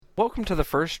Welcome to the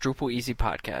first DrupalEasy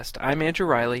podcast. I'm Andrew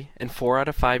Riley, and 4 out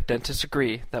of 5 dentists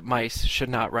agree that mice should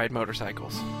not ride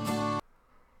motorcycles.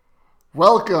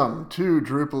 Welcome to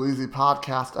DrupalEasy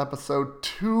podcast episode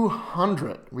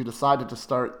 200. We decided to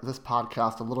start this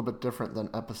podcast a little bit different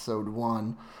than episode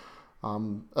 1.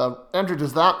 Andrew,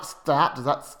 does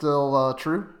that still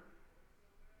true?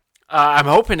 I'm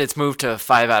hoping it's moved to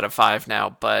 5 out of 5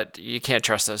 now, but you can't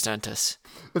trust those dentists.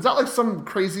 Is that like some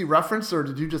crazy reference, or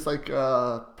did you just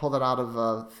pull that out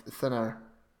of thin air?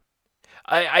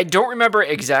 I don't remember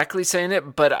exactly saying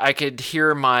it, but I could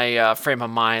hear my frame of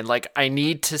mind. Like, I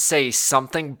need to say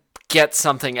something, get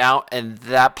something out, and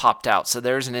that popped out. So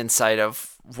there's an insight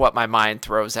of what my mind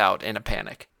throws out in a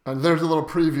panic. And there's a little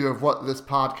preview of what this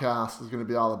podcast is going to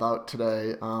be all about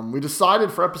today. We decided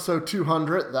for episode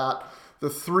 200 that the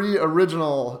 3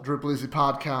 original DrupalEasy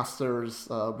podcasters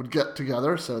would get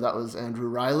together. So that was Andrew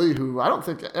Riley, who I don't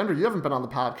think, Andrew, you haven't been on the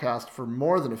podcast for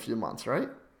more than a few months, right?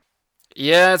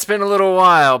 Yeah, it's been a little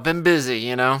while. Been busy,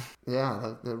 you know?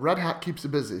 Yeah, the red hat keeps you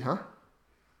busy, huh?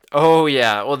 Oh,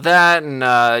 yeah. Well, that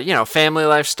and, family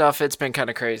life stuff, it's been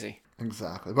kind of crazy.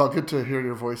 Exactly. Well, good to hear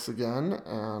your voice again.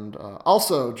 And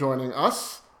also joining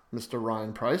us, Mr.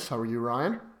 Ryan Price. How are you,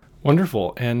 Ryan?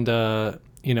 Wonderful. And, I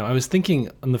was thinking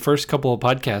on the first couple of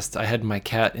podcasts, I had my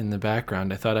cat in the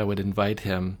background. I thought I would invite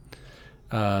him.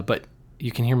 But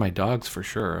you can hear my dogs for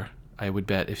sure, I would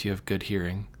bet, if you have good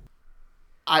hearing.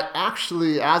 I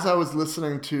actually, as I was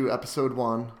listening to episode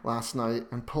 1 last night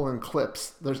and pulling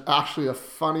clips, there's actually a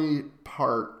funny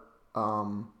part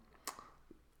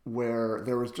where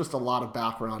there was just a lot of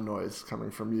background noise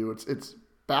coming from you. It's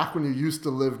back when you used to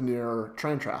live near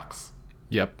train tracks.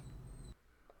 Yep.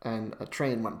 And a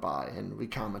train went by, and we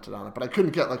commented on it. But I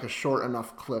couldn't get a short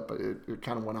enough clip. It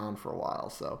kind of went on for a while,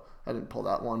 so I didn't pull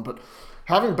that one. But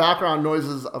having background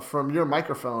noises from your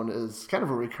microphone is kind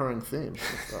of a recurring theme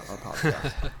with our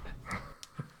podcast.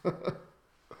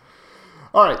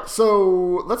 All right,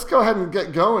 so let's go ahead and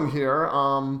get going here.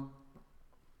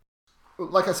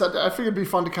 Like I said, I figured it'd be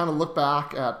fun to kind of look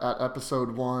back at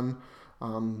episode 1.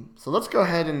 So let's go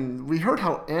ahead and we heard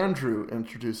how Andrew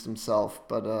introduced himself,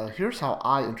 but here's how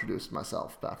I introduced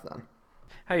myself back then.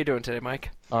 How you doing today, Mike?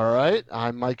 All right,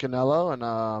 I'm Mike Anello, and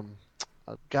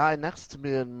a guy next to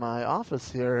me in my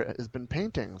office here has been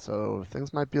painting, so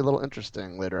things might be a little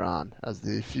interesting later on as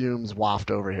the fumes waft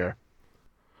over here.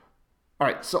 All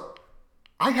right, so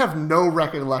I have no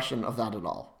recollection of that at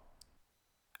all.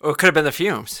 Oh, it could have been the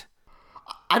fumes.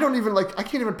 I don't even I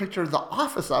can't even picture the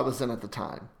office I was in at the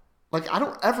time. I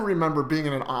don't ever remember being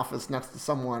in an office next to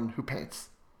someone who paints.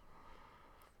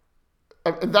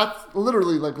 And that's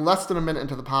literally less than a minute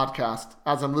into the podcast.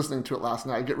 As I'm listening to it last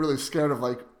night, I get really scared of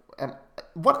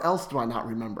what else do I not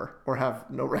remember or have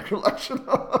no recollection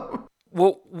of?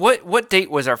 Well, what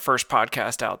date was our first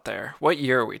podcast out there? What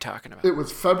year are we talking about? It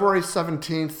was February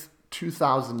 17th,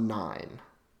 2009.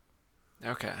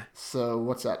 Okay. So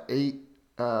what's that?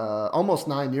 Almost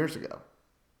 9 years ago.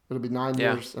 It'll be 9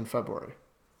 years in February.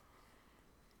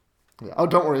 Yeah. Oh,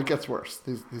 don't worry, it gets worse.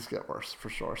 These get worse for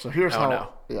sure. So here's how.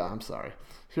 No. Yeah, I'm sorry.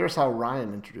 Here's how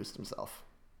Ryan introduced himself.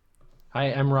 Hi,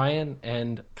 I'm Ryan,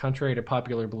 and contrary to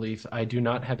popular belief, I do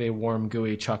not have a warm,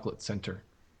 gooey chocolate center.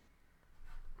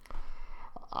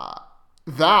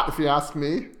 That, if you ask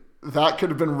me, that could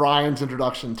have been Ryan's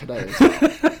introduction today.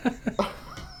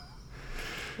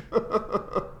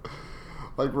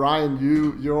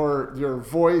 Ryan, your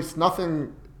voice,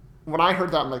 nothing. When I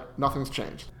heard that, I'm like, nothing's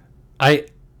changed.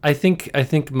 I think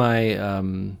my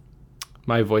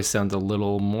my voice sounds a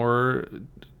little more,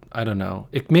 I don't know.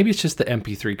 Maybe it's just the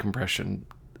MP3 compression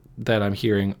that I'm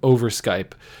hearing over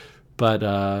Skype, but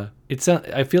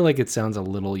I feel like it sounds a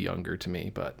little younger to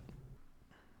me. But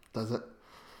does it?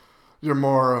 You're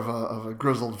more of a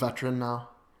grizzled veteran now.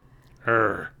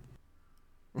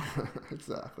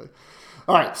 Exactly.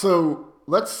 All right, so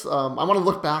let's. I want to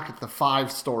look back at the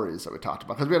 5 stories that we talked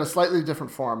about because we had a slightly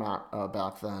different format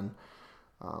back then.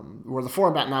 Where the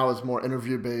format now is more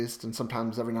interview-based, and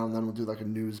sometimes every now and then we'll do a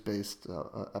news-based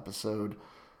episode.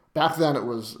 Back then it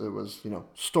was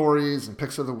stories and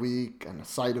picks of the week and a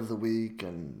sight of the week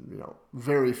and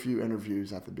very few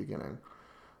interviews at the beginning.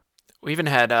 We even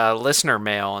had listener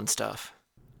mail and stuff.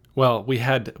 Well, we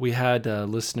had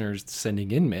listeners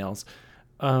sending in mails,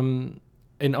 and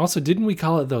also didn't we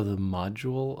call it though the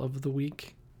module of the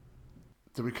week?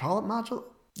 Did we call it module?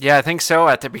 Yeah, I think so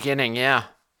at the beginning. Yeah.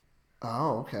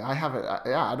 Oh, okay. I have it.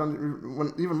 I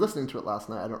don't even listening to it last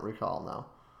night. I don't recall now.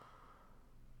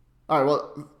 All right.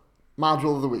 Well,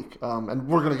 module of the week, and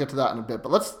we're going to get to that in a bit. But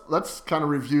let's kind of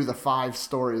review the 5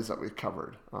 stories that we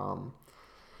covered.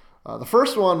 The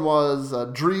first one was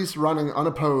Dries running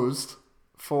unopposed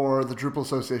for the Drupal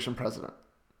Association president.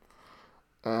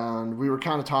 And we were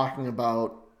kind of talking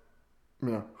about,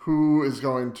 who is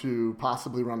going to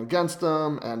possibly run against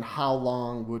him and how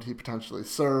long would he potentially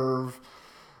serve.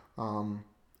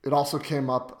 It also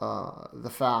came up the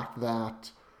fact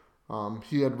that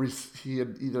he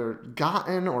had either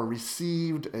gotten or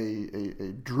received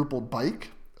a Drupal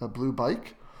bike, a blue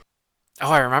bike.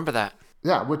 Oh, I remember that.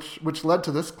 Yeah, which led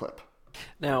to this clip.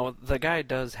 Now, the guy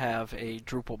does have a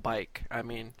Drupal bike. I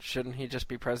mean, shouldn't he just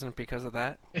be president because of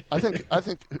that? I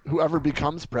think whoever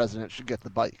becomes president should get the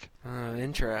bike.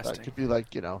 Interesting. That could be like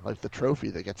the trophy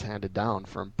that gets handed down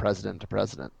from president to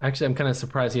president. Actually, I'm kind of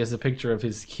surprised he has a picture of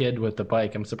his kid with the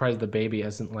bike. I'm surprised the baby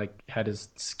hasn't had his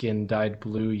skin dyed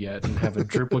blue yet and have a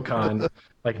DrupalCon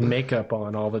makeup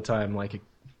on all the time like a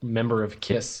member of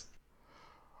KISS.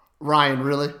 Ryan,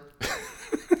 really?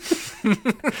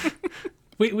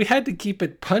 We had to keep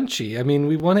it punchy. I mean,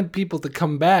 we wanted people to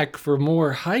come back for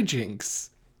more hijinks.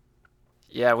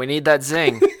 Yeah, we need that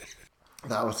zing.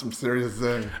 That was some serious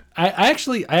zing. I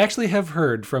actually have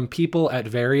heard from people at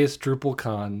various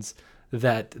DrupalCons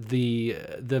that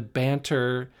the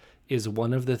banter is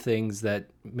one of the things that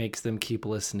makes them keep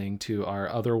listening to our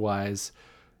otherwise,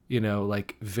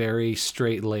 very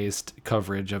straight-laced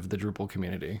coverage of the Drupal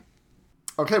community.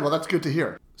 Okay, well, that's good to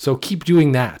hear. So keep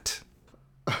doing that.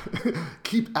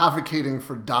 Keep advocating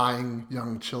for dyeing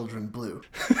young children blue.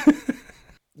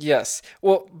 Yes.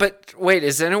 Well, but wait,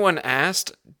 is anyone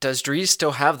asked, does Dries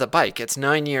still have the bike? It's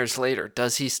 9 years later.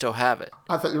 Does he still have it?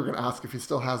 I thought you were going to ask if he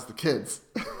still has the kids.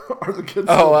 Are the kids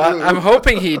Oh, still blue? I'm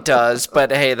hoping he does,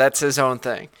 but hey, that's his own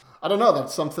thing. I don't know.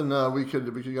 That's something we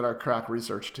could get our crack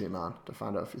research team on to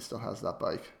find out if he still has that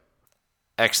bike.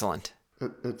 Excellent.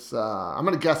 It's I'm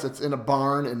going to guess it's in a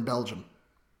barn in Belgium,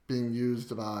 being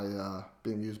used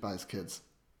by his kids.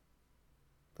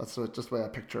 That's just the way I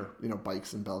picture,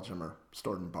 bikes in Belgium are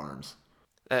stored in barns.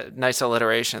 Nice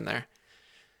alliteration there.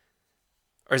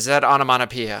 Or is that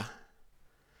onomatopoeia?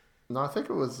 No, I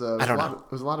think it was. It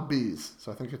was a lot of B's,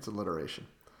 so I think it's alliteration.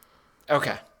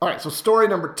 Okay. All right. So story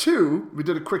number 2, we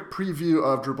did a quick preview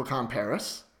of DrupalCon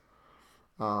Paris,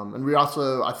 and we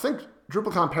also, I think,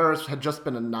 DrupalCon Paris had just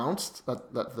been announced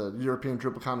that the European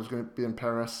DrupalCon was going to be in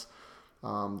Paris.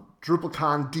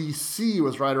 DrupalCon DC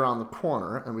was right around the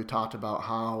corner, and we talked about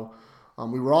how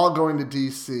we were all going to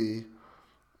DC,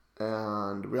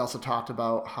 and we also talked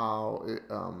about how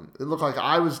it looked like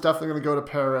I was definitely going to go to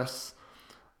Paris.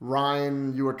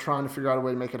 Ryan, you were trying to figure out a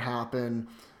way to make it happen,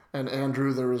 and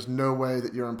Andrew, there was no way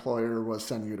that your employer was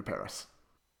sending you to Paris.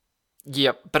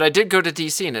 Yep, but I did go to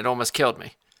DC, and it almost killed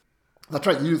me. That's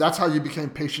right. That's how you became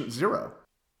patient zero.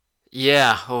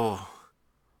 Yeah. Oh.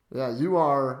 Yeah, you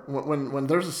are. When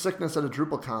there's a sickness at a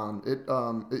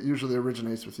DrupalCon, it usually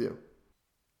originates with you.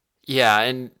 Yeah,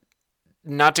 and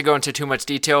not to go into too much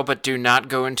detail, but do not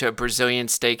go into a Brazilian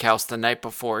steakhouse the night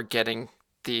before getting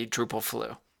the Drupal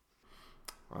flu.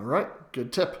 All right,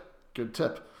 good tip.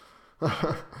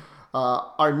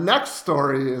 Our next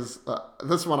story is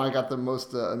this one I got the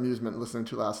most amusement listening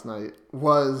to last night.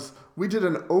 Was we did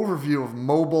an overview of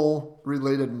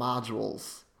mobile-related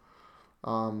modules.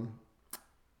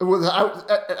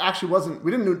 It actually wasn't. We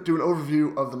didn't do an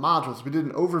overview of the modules. We did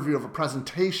an overview of a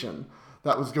presentation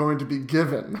that was going to be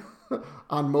given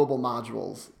on mobile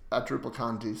modules at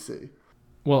DrupalCon DC.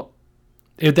 Well,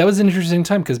 that was an interesting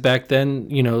time because back then,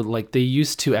 they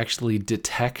used to actually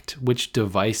detect which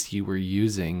device you were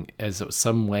using as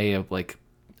some way of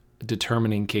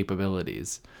determining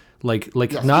capabilities. Yes,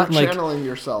 not you're channeling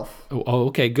yourself. Oh,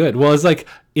 okay, good. Well, it's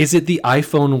is it the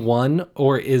iPhone 1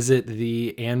 or is it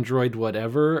the Android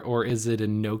whatever or is it a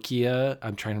Nokia?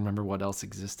 I'm trying to remember what else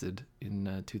existed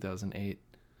in 2008.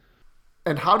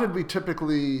 And how did we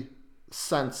typically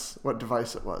sense what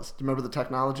device it was? Do you remember the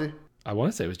technology? I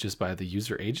want to say it was just by the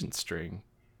user agent string.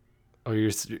 Or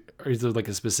is there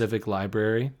a specific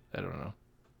library? I don't know.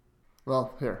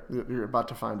 Well, here, you're about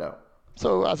to find out.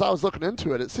 So as I was looking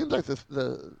into it, it seems like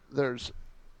there's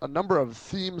a number of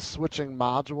theme switching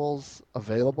modules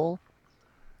available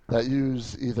that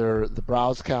use either the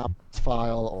browse-caps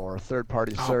file or a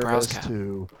third-party service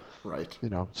to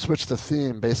switch the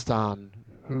theme based on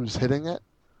who's hitting it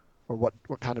or what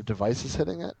kind of device is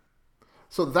hitting it.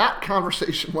 So that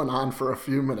conversation went on for a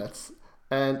few minutes,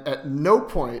 and at no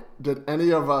point did any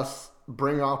of us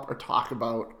bring up or talk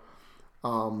about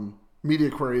media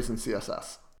queries in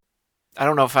CSS. I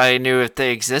don't know if I knew if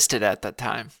they existed at that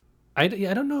time. I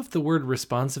don't know if the word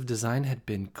responsive design had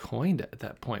been coined at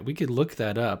that point. We could look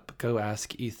that up. Go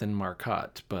ask Ethan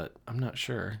Marcotte, but I'm not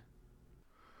sure.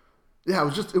 Yeah, it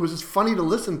was just funny to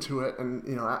listen to it, and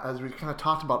as we kind of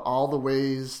talked about all the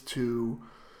ways to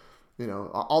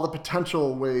all the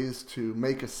potential ways to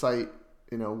make a site,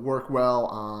 work well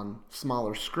on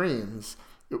smaller screens.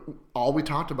 All we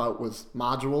talked about was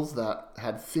modules that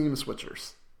had theme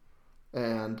switchers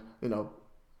and,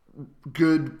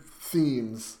 good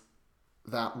themes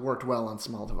that worked well on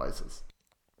small devices.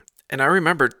 And I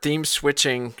remember theme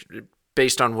switching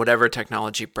based on whatever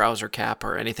technology, browser cap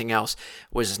or anything else,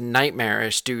 was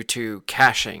nightmarish due to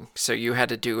caching. So you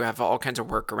had to have all kinds of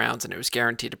workarounds, and it was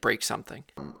guaranteed to break something.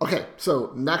 Okay,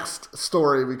 so next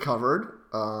story we covered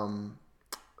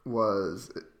was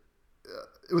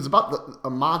about a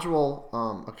module,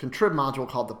 a contrib module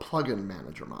called the Plugin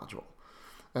Manager module.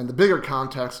 And the bigger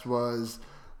context was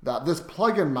that this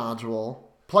Plugin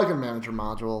Manager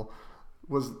module,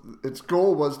 its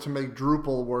goal was to make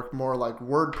Drupal work more like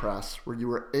WordPress, where you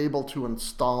were able to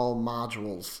install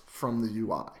modules from the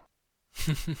UI.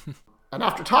 And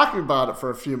after talking about it for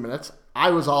a few minutes,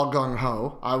 I was all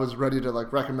gung-ho. I was ready to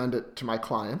recommend it to my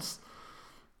clients.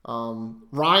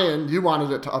 Ryan, you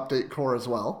wanted it to update core as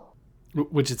well.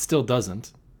 Which it still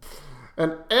doesn't.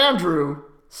 And Andrew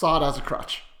saw it as a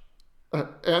crutch.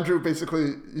 Andrew,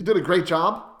 basically, you did a great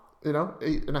job,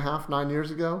 8.5, 9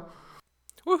 years ago.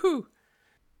 Woohoo!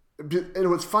 And it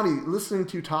was funny listening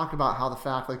to you talk about how the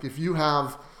fact, if you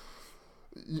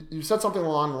said something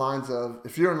along the lines of,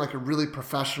 if you're in a really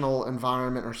professional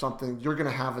environment or something, you're going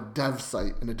to have a dev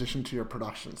site in addition to your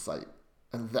production site.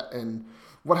 And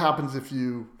what happens if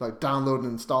you download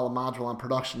and install a module on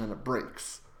production and it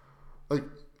breaks?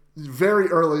 Very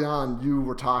early on, you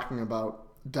were talking about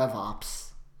DevOps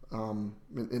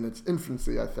in its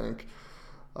infancy, I think.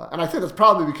 And I think that's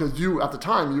probably because at the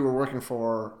time, you were working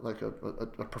for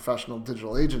a professional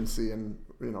digital agency, and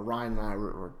Ryan and I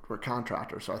were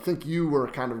contractors. So I think you were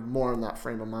kind of more in that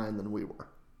frame of mind than we were.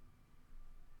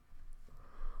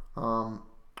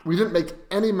 We didn't make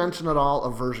any mention at all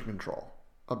of version control,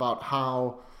 about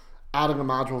how adding a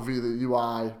module via the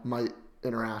UI might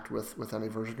interact with any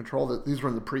version control. These were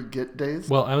in the pre-Git days.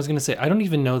 Well, I was going to say, I don't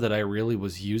even know that I really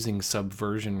was using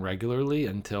Subversion regularly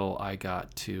until I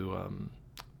got to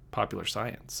Popular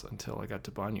Science, until I got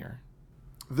to Bonnier.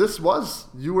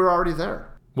 You were already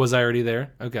there. Was I already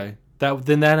there? Okay.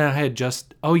 Then I had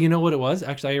just, you know what it was?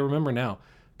 Actually, I remember now,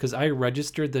 because I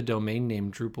registered the domain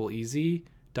name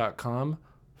DrupalEasy.com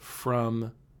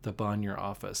from the Bonnier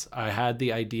office. I had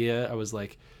the idea, I was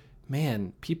like,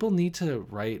 man, people need to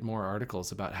write more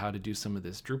articles about how to do some of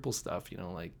this Drupal stuff.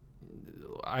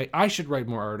 I should write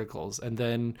more articles. And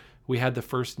then we had the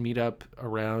first meetup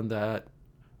around that.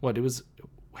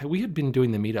 We had been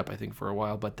doing the meetup, I think, for a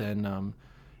while, but then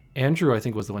Andrew, I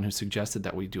think, was the one who suggested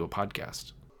that we do a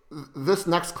podcast. This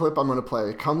next clip I'm going to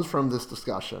play comes from this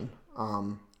discussion,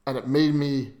 and it made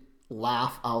me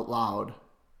laugh out loud.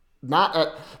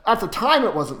 Not at the time,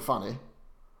 it wasn't funny,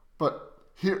 but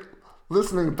here,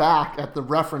 listening back at the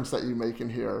reference that you make in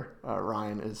here,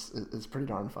 Ryan, is pretty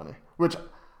darn funny. Which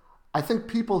I think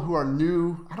people who are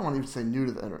new, I don't want to even say new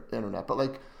to the internet, but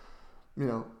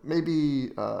maybe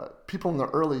people in their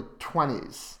early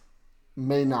 20s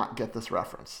may not get this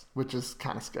reference, which is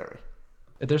kind of scary.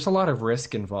 There's a lot of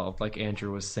risk involved, like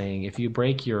Andrew was saying. If you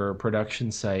break your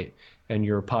production site and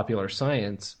your Popular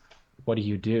Science, what do?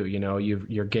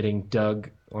 You're getting dug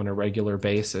on a regular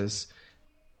basis.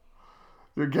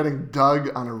 You're getting dug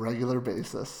on a regular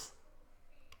basis.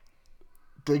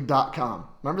 Dig.com.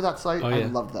 Remember that site? Oh, yeah. I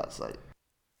loved that site.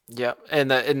 Yeah,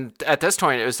 and at this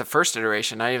point, it was the first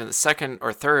iteration, not even the second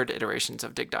or third iterations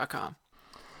of dig.com.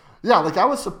 Yeah, I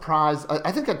was surprised.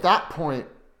 I think at that point,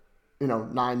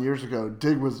 9 years ago,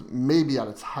 Dig was maybe at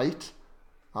its height.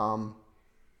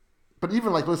 But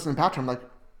even listening back to him,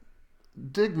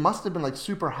 Dig must have been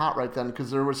super hot right then, because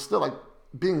there was still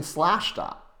being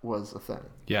Slashdot was a thing.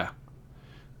 Yeah.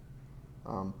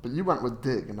 But you went with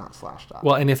Dig and not Slashdot.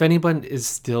 Well, and if anyone is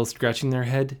still scratching their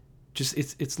head, just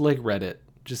it's like Reddit,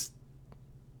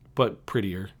 but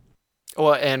prettier.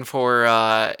 Well, and for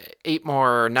 9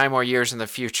 more years in the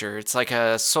future, it's like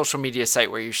a social media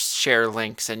site where you share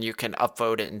links and you can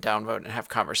upvote it and downvote and have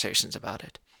conversations about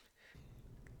it.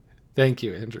 Thank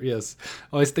you, Andrew. Yes.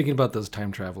 Always thinking about those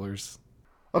time travelers.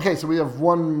 Okay, so we have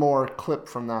one more clip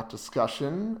from that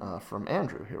discussion from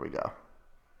Andrew. Here we go.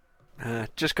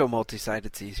 Just go multi-site.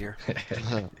 It's easier.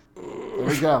 There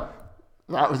we go.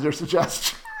 That was your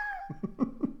suggestion.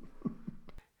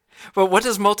 But what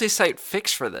does multi-site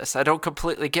fix for this? I don't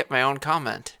completely get my own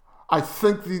comment. I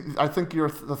think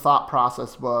the thought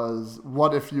process was,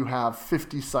 what if you have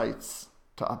 50 sites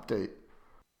to update?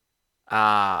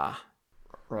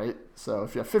 Right? So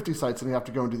if you have 50 sites and you have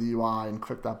to go into the UI and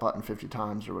click that button 50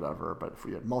 times or whatever, but if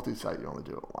we had multi-site, you only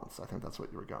do it once. I think that's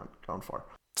what you were going for.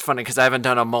 It's funny because I haven't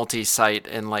done a multi-site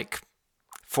in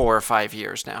 4 or 5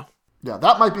 years now. Yeah,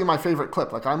 that might be my favorite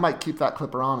clip. Like, I might keep that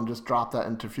clip around and just drop that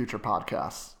into future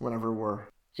podcasts whenever we're...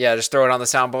 Yeah, just throw it on the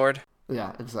soundboard.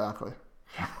 Yeah, exactly.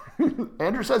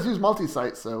 Andrew says use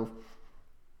multi-site, so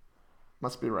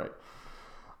must be right.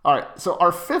 All right, so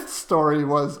our fifth story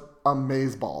was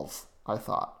amazeballs, I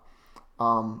thought.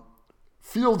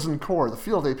 Fields and core, the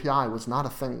field API was not a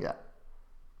thing yet.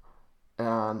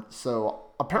 And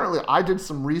so apparently I did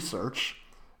some research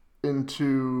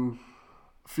into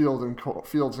fields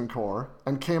and core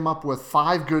and came up with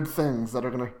 5 good things that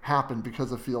are going to happen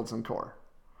because of fields and core.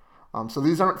 So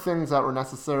these aren't things that were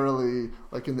necessarily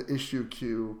like in the issue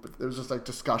queue, but there's just like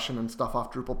discussion and stuff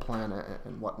off Drupal Planet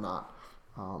and whatnot.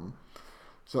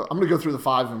 So I'm going to go through the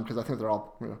 5 of them because I think they're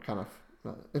all kind of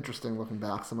interesting looking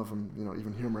back. Some of them,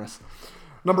 even humorous.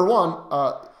 Number 1,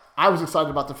 I was excited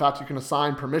about the fact you can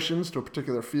assign permissions to a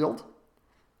particular field.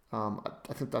 I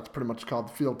think that's pretty much called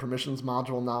the field permissions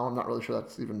module now. I'm not really sure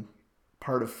that's even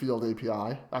part of field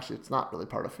API. Actually, it's not really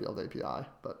part of field API,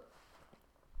 but...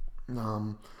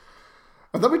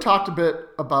 And then we talked a bit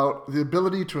about the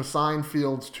ability to assign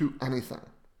fields to anything,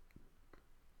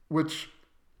 which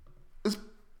is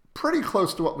pretty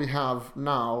close to what we have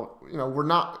now. We're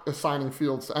not assigning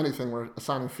fields to anything. We're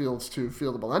assigning fields to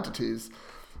fieldable entities.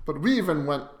 But we even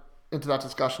went into that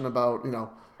discussion about,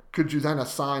 could you then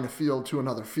assign a field to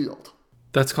another field?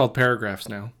 That's called paragraphs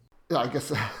now. Yeah, I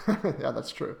guess. Yeah,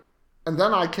 that's true. And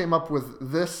then I came up with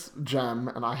this gem,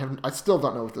 and I still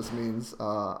don't know what this means.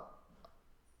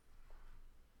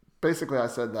 Basically, I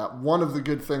said that one of the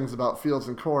good things about fields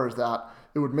and core is that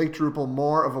it would make Drupal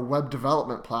more of a web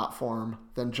development platform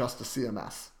than just a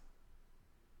CMS.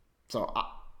 So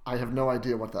I have no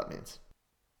idea what that means.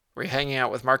 Were you hanging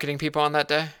out with marketing people on that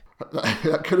day?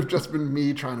 That could have just been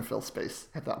me trying to fill space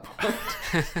at that point.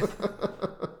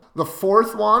 The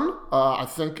 4th one, I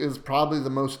think, is probably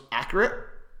the most accurate,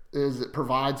 is it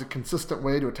provides a consistent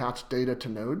way to attach data to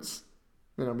nodes.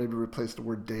 Maybe replace the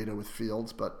word data with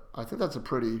fields, but I think that's a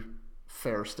pretty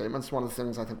fair statement. It's one of the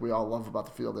things I think we all love about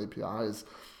the field API is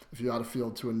if you add a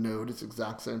field to a node, it's the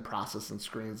exact same process and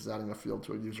screens as adding a field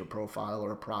to a user profile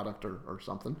or a product or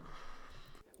something.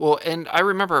 Well, and I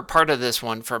remember part of this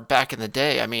one from back in the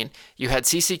day. I mean, you had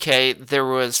CCK, there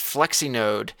was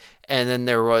FlexiNode, and then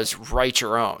there was Write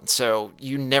Your Own. So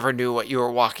you never knew what you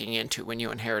were walking into when you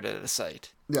inherited a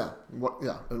site. Yeah,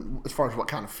 as far as what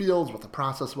kind of fields, what the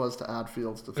process was to add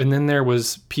fields to. And then there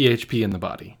was PHP in the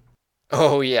body.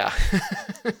 Oh, yeah.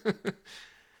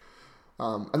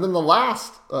 And then the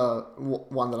last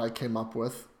one that I came up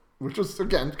with, which was,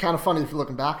 again, kind of funny if you're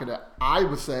looking back at it, I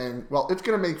was saying, well, it's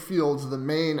going to make fields the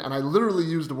main, and I literally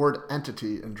used the word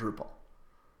entity in Drupal.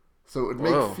 So it would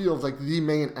make fields like the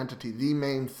main entity, the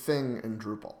main thing in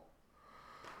Drupal.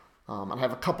 And I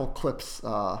have a couple clips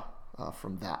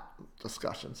from that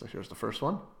discussion. So here's the first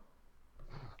one.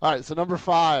 All right, so number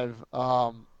 5,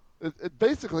 it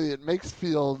basically makes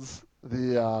fields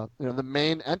the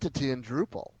main entity in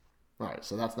Drupal. All right,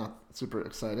 so that's not super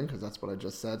exciting because that's what I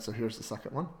just said. So here's the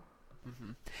second one.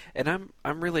 Mm-hmm. And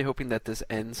I'm really hoping that this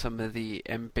ends some of the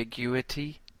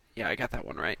ambiguity. Yeah, I got that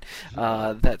one right.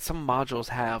 That some modules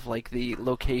have, like the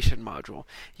location module.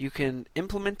 You can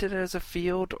implement it as a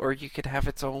field, or you could have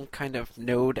its own kind of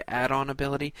node add-on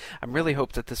ability. I really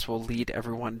hope that this will lead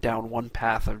everyone down one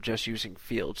path of just using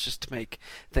fields, just to make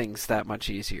things that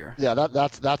much easier. Yeah,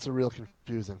 that's a real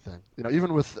confusing thing.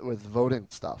 Even with voting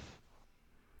stuff.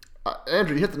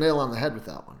 Andrew, you hit the nail on the head with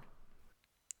that one.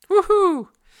 Woohoo!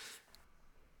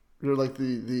 You're like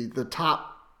the top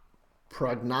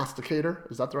prognosticator.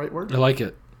 Is that the right word? I like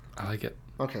it.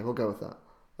 Okay, we'll go with that.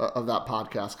 Of that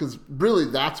podcast. Because really,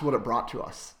 that's what it brought to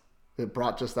us. It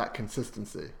brought just that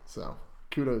consistency. So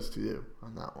kudos to you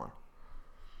on that one.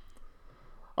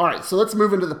 All right, so let's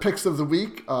move into the picks of the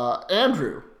week.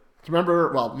 Andrew, do you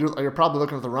remember, well, you're probably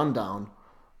looking at the rundown.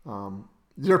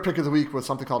 Your pick of the week was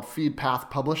something called FeedPath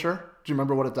Publisher. Do you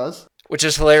remember what it does? Which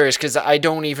is hilarious because I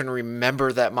don't even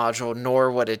remember that module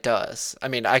nor what it does. I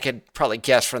mean, I could probably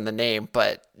guess from the name,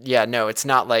 but yeah, no, it's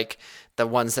not like the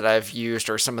ones that I've used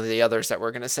or some of the others that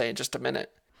we're going to say in just a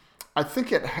minute. I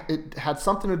think it had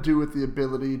something to do with the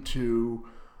ability to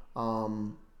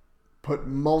put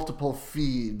multiple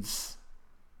feeds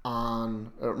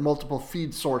on, or multiple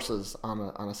feed sources on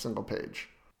a single page.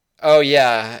 Oh,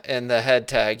 yeah, and the head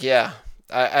tag, yeah.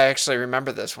 I actually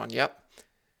remember this one, yep.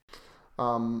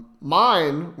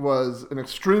 Mine was an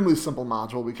extremely simple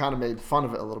module. We kind of made fun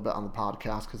of it a little bit on the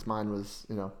podcast because mine was,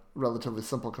 relatively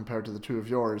simple compared to the two of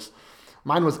yours.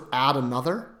 Mine was add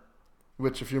another,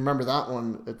 which if you remember that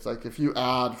one, it's like if you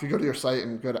go to your site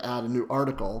and go to add a new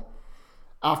article,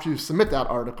 after you submit that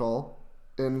article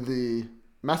in the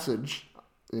message,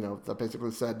 that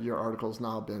basically said your article's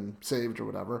now been saved or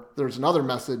whatever. There's another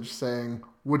message saying,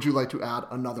 would you like to add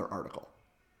another article?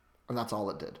 And that's all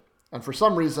it did. And for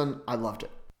some reason, I loved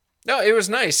it. No, it was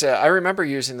nice. I remember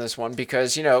using this one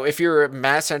because, if you're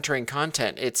mass entering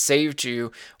content, it saved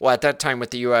you, well, at that time with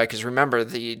the UI, because remember,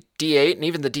 the D8 and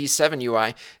even the D7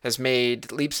 UI has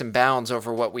made leaps and bounds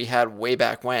over what we had way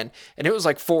back when. And it was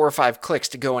like 4 or 5 clicks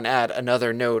to go and add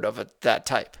another node of that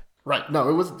type. Right. No,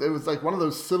 it was like one of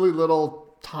those silly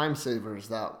little time savers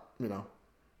that,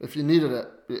 if you needed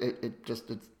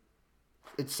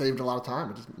it saved a lot of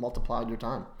time. It just multiplied your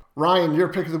time. Ryan, your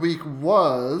pick of the week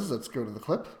was, let's go to the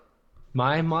clip.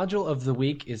 My module of the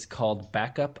week is called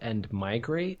Backup and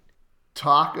Migrate.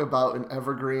 Talk about an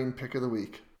evergreen pick of the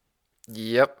week.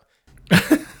 Yep.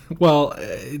 Well,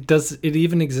 does it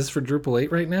even exist for Drupal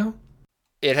 8 right now?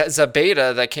 It has a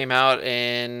beta that came out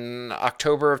in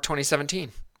October of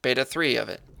 2017. Beta 3 of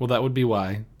it. Well, that would be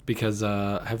why, because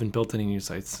I haven't built any new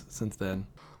sites since then.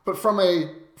 But from a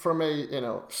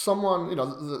someone,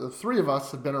 the three of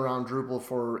us have been around Drupal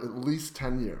for at least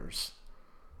 10 years.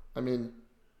 I mean,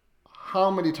 how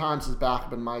many times has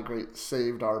Backup and Migrate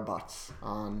saved our butts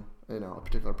on, a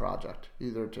particular project?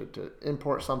 Either to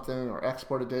import something or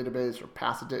export a database or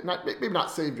pass a data. Maybe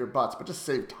not save your butts, but just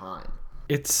save time.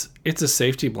 It's a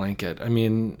safety blanket. I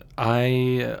mean,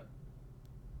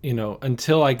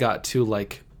 until I got to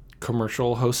like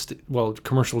commercial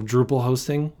Drupal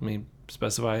hosting, let me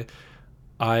specify,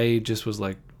 I just was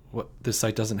like, what, this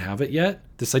site doesn't have it yet?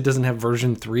 This site doesn't have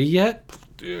version 3 yet?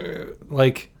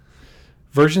 Like,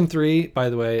 version 3, by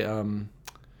the way,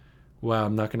 wow,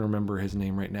 I'm not going to remember his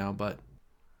name right now, but...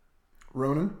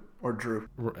 Ronan or Drew?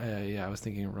 Yeah, I was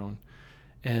thinking of Ronan.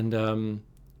 And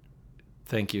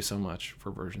thank you so much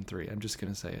for version 3. I'm just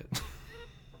going to say it.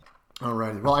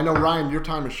 Alrighty. Well, I know, Ryan, your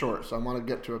time is short, so I want to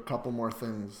get to a couple more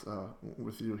things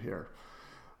with you here.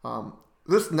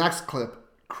 This next clip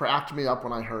cracked me up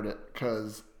when I heard it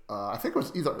because I think it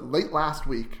was either late last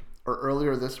week or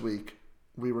earlier this week.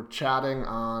 We were chatting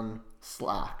on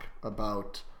Slack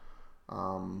about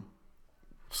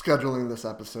scheduling this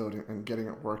episode and getting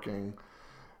it working.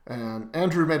 And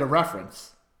Andrew made a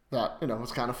reference that,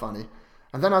 was kind of funny.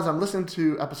 And then as I'm listening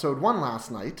to episode 1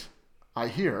 last night, I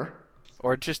hear...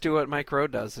 Or just do what Mike Rowe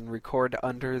does and record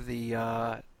under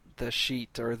the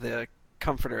sheet or the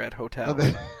comforter at hotel.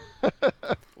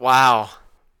 Wow.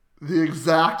 The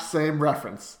exact same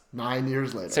reference 9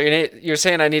 years later. So you're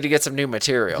saying I need to get some new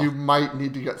material. You might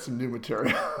need to get some new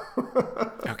material.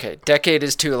 Okay, decade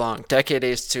is too long.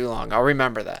 I'll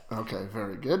remember that. Okay,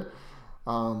 very good.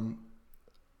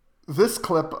 This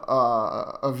clip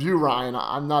of you, Ryan,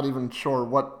 I'm not even sure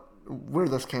where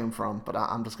this came from, but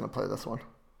I'm just going to play this one.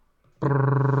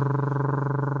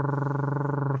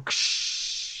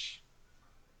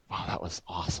 Wow, that was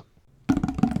awesome.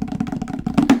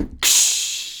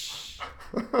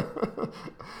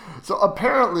 So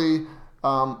apparently,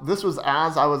 this was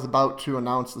as I was about to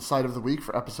announce the site of the week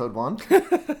for episode 1.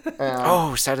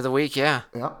 And, site of the week, yeah.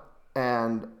 Yeah.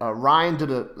 And Ryan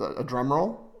did a drum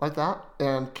roll like that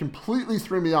and completely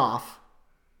threw me off.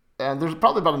 And there's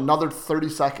probably about another 30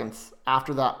 seconds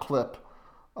after that clip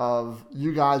of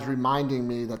you guys reminding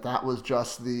me that was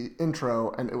just the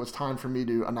intro and it was time for me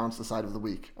to announce the site of the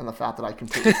week, and the fact that I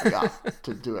completely forgot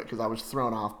to do it because I was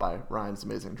thrown off by Ryan's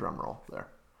amazing drum roll there.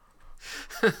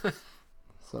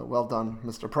 So well done,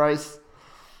 Mr. Price.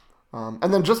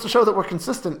 And then just to show that we're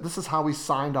consistent, this is how we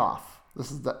signed off.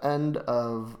 This is the end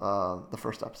of the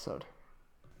first episode.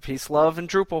 Peace, love, and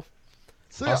Drupal.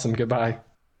 Awesome, goodbye.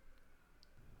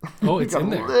 Oh, it's in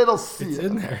there. Little It's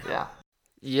in there. Yeah.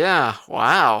 Yeah,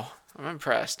 wow. I'm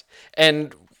impressed.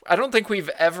 And I don't think we've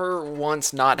ever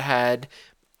once not had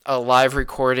a live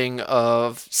recording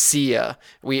of Sia.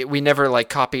 We never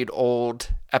copied old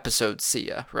episodes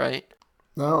Sia, right?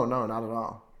 No, not at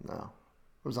all. No.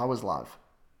 It was always live.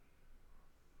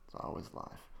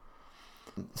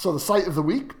 So the site of the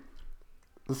week,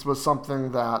 this was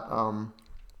something that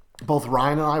both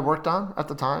Ryan and I worked on at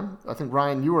the time. I think,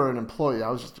 Ryan, you were an employee. I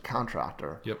was just a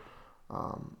contractor. Yep.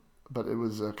 But it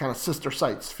was kind of sister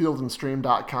sites,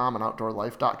 fieldandstream.com and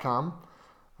outdoorlife.com.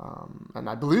 And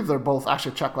I believe they're both,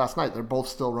 actually checked last night, they're both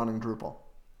still running Drupal.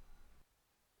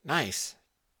 Nice.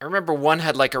 I remember one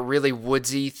had a really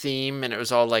woodsy theme and it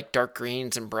was all dark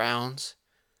greens and browns.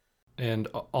 And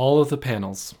all of the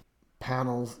panels.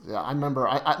 Panels, yeah. I remember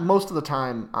most of the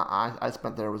time I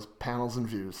spent there was panels and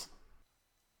views.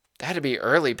 That had to be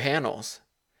early panels.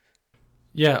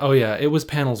 Yeah, oh yeah, it was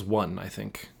panels 1, I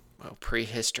think. Well,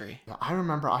 prehistory. Yeah, I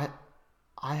remember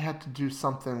I had to do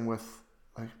something with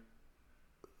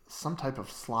some type of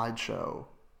slideshow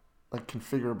like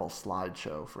configurable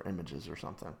slideshow for images or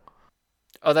something.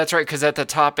 Oh, that's right, because at the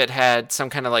top it had some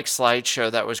kind of like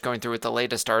slideshow that was going through with the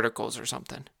latest articles or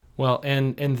something. Well,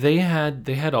 and they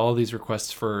had all these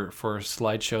requests for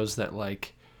slideshows that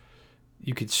like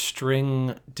you could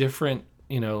string different,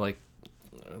 like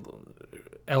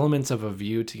elements of a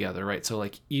view together, right? So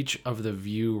like each of the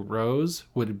view rows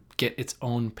would get its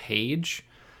own page,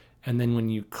 and then when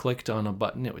you clicked on a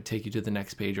button, it would take you to the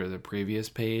next page or the previous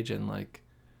page, and like,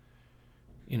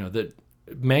 the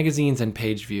magazines and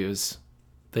page views,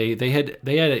 they had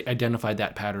identified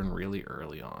that pattern really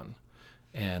early on,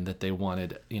 and that they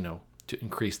wanted, to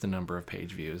increase the number of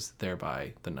page views,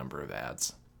 thereby the number of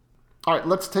ads. All right,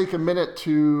 let's take a minute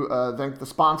to thank the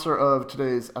sponsor of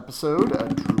today's episode,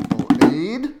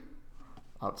 DrupalEasy.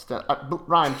 Outstanding.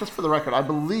 Ryan, just for the record, I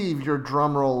believe your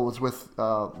drum roll was with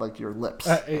like your lips.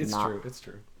 It's true. It's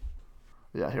true.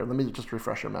 Yeah, here, let me just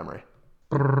refresh your memory.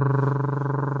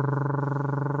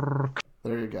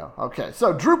 There you go. Okay,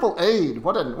 so DrupalEasy,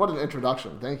 what an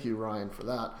introduction. Thank you, Ryan, for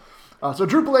that. So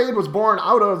DrupalEasy was born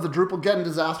out of the Drupalgeddon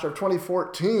disaster of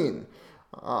 2014.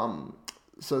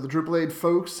 So the DrupalEasy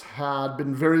folks had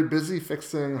been very busy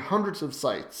fixing hundreds of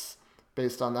sites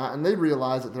based on that, and they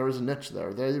realized that there was a niche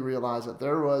there. They realized that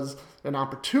there was an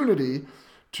opportunity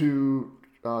to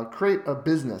create a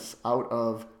business out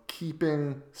of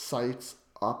keeping sites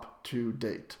up to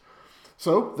date.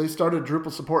 So they started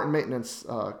Drupal support and maintenance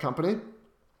company,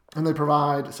 and they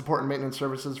provide support and maintenance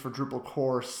services for Drupal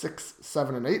core 6,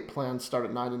 7, and 8 plans start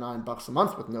at $99 a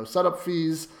month with no setup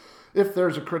fees. If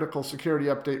there's a critical security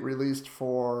update released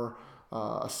for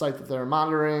a site that they're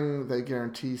monitoring, they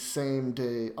guarantee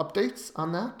same-day updates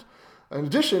on that. In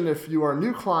addition, if you are a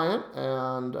new client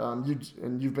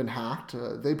and you've been hacked,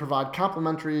 they provide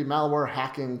complimentary malware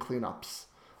hacking cleanups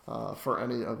for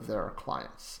any of their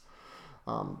clients.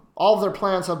 All of their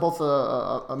plans have both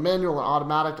a manual and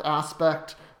automatic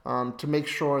aspect to make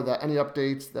sure that any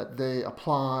updates that they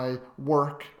apply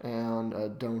work and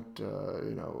don't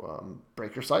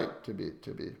break your site, to be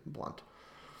blunt.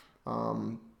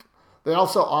 They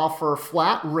also offer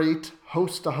flat rate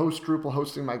host-to-host Drupal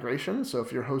hosting migration. So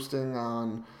if you're hosting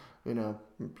on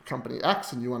company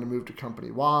X and you want to move to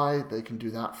company Y, they can do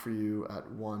that for you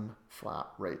at one flat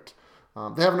rate.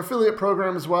 They have an affiliate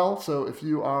program as well. So if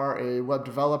you are a web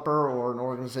developer or an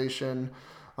organization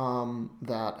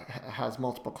that has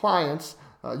multiple clients,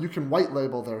 you can white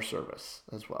label their service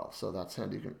as well. So that's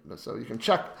handy. You can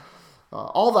check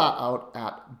all that out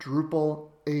at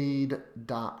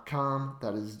DrupalAid.com.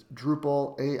 That is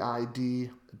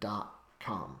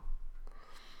DrupalAid.com.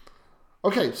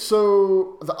 Okay,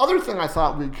 so the other thing I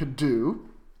thought we could do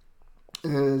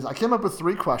is I came up with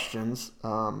 3 questions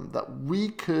that we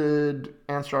could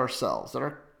answer ourselves that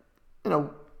are,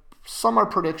 some are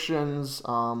predictions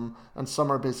and some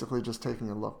are basically just taking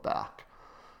a look back.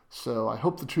 So I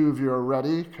hope the 2 of you are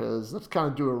ready, because let's kind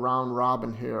of do a round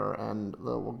robin here, and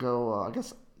we'll go,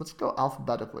 let's go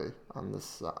alphabetically on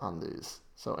these.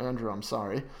 So Andrew, I'm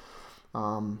sorry.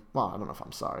 Well, I don't know if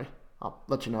I'm sorry. I'll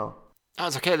let you know. Oh,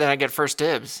 it's okay. Then I get first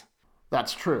dibs.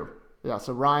 That's true. Yeah,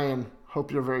 so Ryan,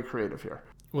 hope you're very creative here.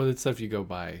 Well, it's stuff you go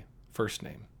by first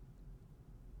name.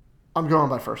 I'm going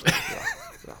by first name,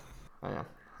 yeah, I am.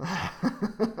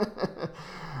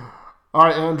 All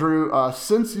right, Andrew,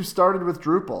 since you started with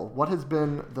Drupal, what has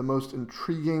been the most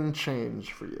intriguing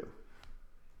change for you?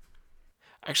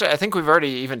 Actually, I think we've already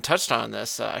even touched on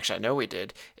this. Actually, I know we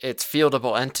did. It's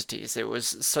fieldable entities. It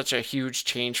was such a huge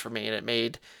change for me, and it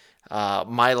made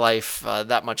my life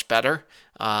that much better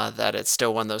that it's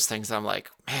still one of those things that I'm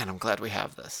like, man, I'm glad we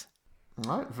have this.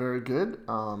 All right, very good.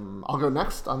 I'll go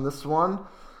next on this one.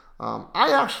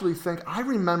 I actually think I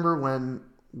remember when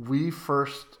we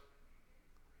first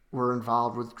were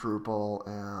involved with Drupal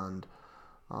and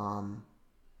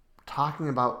talking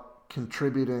about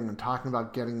contributing and talking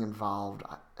about getting involved.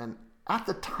 And at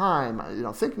the time,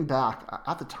 thinking back,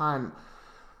 at the time,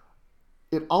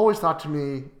 it always thought to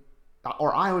me,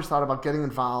 or I always thought about getting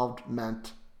involved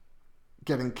meant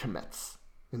getting commits,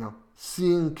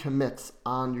 seeing commits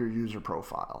on your user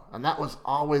profile. And that was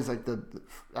always like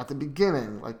at the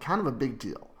beginning, like kind of a big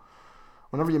deal.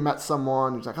 Whenever you met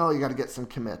someone, you're like, oh, you got to get some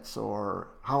commits, or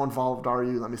how involved are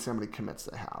you? Let me see how many commits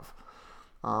they have.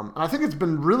 And I think it's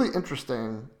been really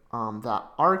interesting that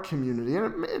our community,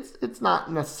 and it's not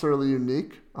necessarily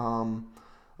unique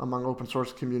among open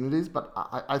source communities, but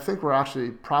I think we're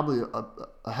actually probably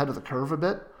ahead of the curve a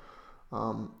bit,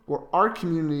 where our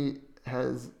community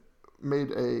has made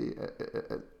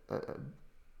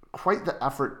quite the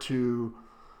effort to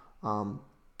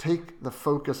take the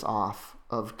focus off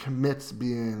of commits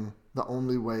being the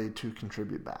only way to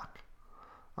contribute back.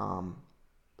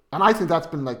 And I think that's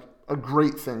been like a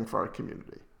great thing for our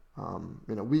community.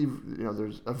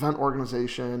 There's event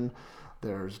organization,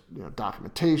 there's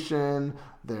documentation,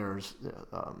 there's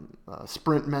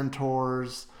sprint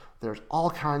mentors, there's all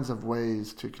kinds of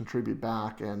ways to contribute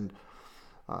back. And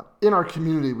in our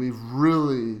community, we've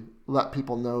really let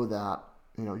people know that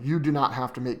you do not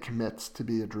have to make commits to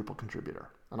be a Drupal contributor.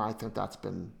 And I think that's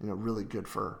been really good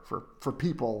for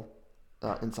people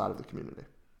inside of the community.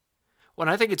 Well,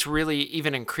 and I think it's really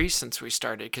even increased since we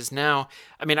started, because now,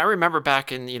 I mean, I remember back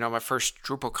in, my first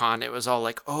DrupalCon, it was all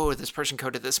like, oh, this person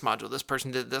coded this module, this person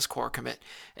did this core commit.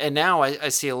 And now I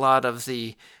see a lot of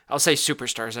I'll say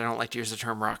superstars, I don't like to use the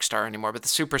term rock star anymore, but the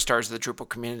superstars of the Drupal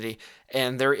community,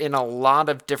 and they're in a lot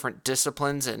of different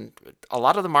disciplines, and a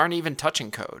lot of them aren't even touching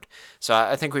code. So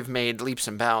I think we've made leaps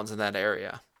and bounds in that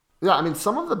area. Yeah, I mean,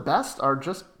 some of the best are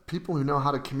just people who know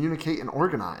how to communicate and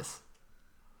organize.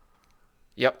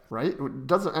 Yep. Right? And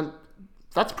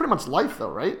that's pretty much life, though,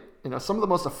 right? Some of the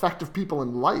most effective people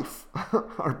in life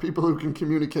are people who can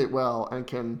communicate well and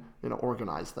can,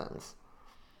 organize things.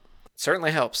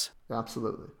 Certainly helps.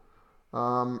 Absolutely.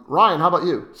 Ryan, how about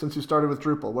you? Since you started with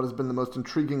Drupal, what has been the most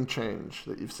intriguing change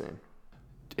that you've seen?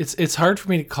 It's hard for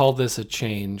me to call this a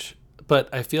change, but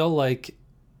I feel like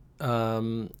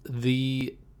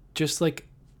the just like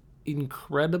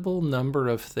incredible number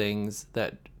of things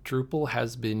that Drupal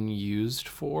has been used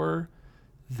for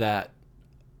that,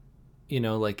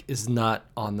 is not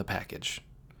on the package.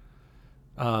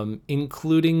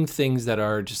 Including things that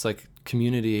are just like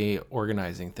community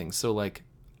organizing things. So like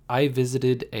I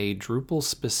visited a Drupal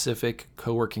specific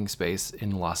co-working space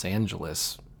in Los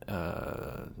Angeles,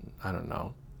 I don't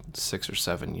know, 6 or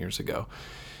 7 years ago.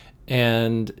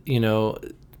 And,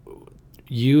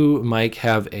 you, Mike,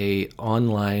 have a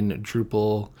online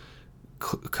Drupal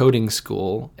coding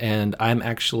school, and I'm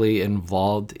actually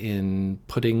involved in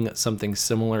putting something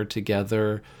similar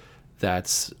together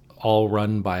that's all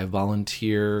run by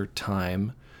volunteer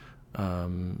time,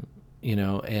 and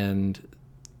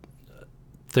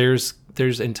there's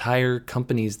entire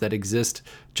companies that exist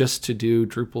just to do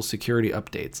Drupal security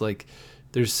updates. Like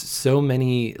there's so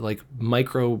many like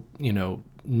micro,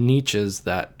 niches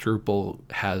that Drupal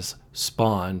has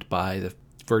spawned by the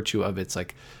virtue of its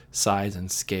like size and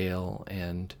scale,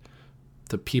 and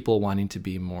the people wanting to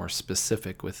be more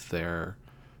specific with their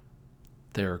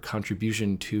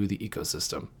contribution to the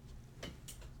ecosystem.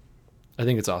 I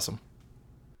think it's awesome.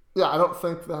 Yeah, I don't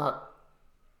think that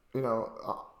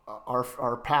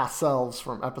our past selves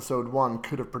from episode 1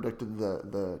 could have predicted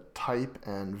the type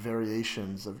and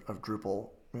variations of Drupal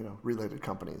related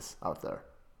companies out there.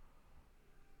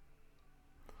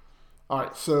 All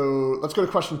right, so let's go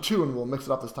to question 2, and we'll mix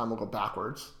it up this time. We'll go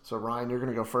backwards. So Ryan, you're going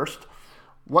to go first.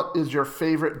 What is your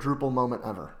favorite Drupal moment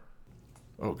ever?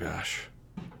 Oh gosh,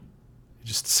 you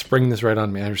just spring this right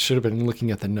on me. I should have been looking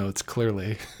at the notes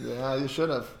clearly. Yeah, you should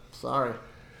have. Sorry.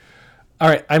 All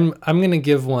right, I'm going to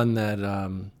give one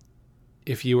that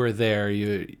if you were there,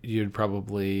 you'd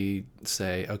probably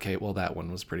say, okay, well that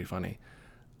one was pretty funny.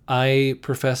 I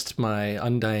professed my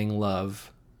undying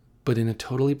love, but in a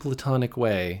totally platonic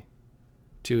way,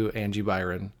 to Angie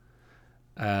Byron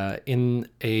in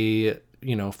a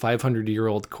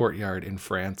 500-year-old courtyard in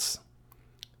France,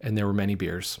 and there were many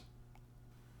beers.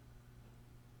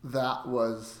 That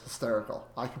was hysterical.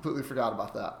 I completely forgot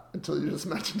about that until you just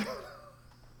mentioned it.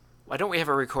 Why don't we have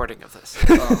a recording of this?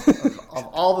 Of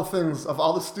all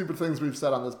the stupid things we've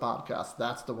said on this podcast,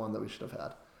 that's the one that we should have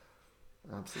had.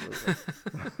 Absolutely.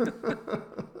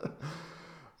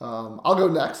 I'll go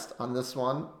next on this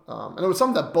one. And it was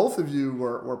something that both of you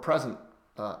were present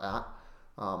at.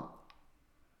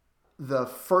 The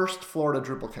first Florida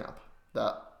Drupal camp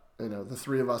that, the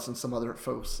three of us and some other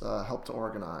folks helped to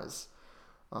organize.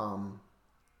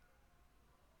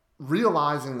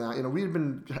 Realizing that, we had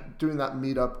been doing that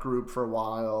meetup group for a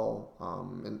while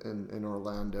in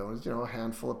Orlando. It was, a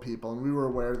handful of people. And we were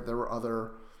aware that there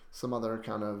were some other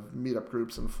kind of meetup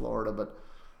groups in Florida, but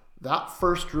that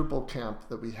first Drupal camp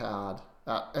that we had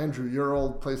at Andrew, your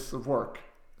old place of work,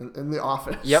 in the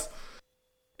office. Yep.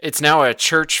 It's now a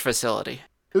church facility.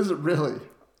 Is it really?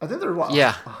 I think there were,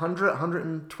 yeah. 100,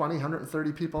 120,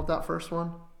 130 people at that first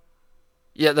one?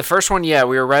 Yeah, the first one, we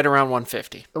were right around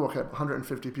 150. Oh, okay,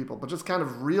 150 people. But just kind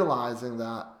of realizing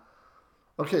that,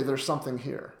 okay, there's something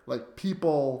here. Like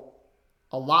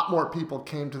a lot more people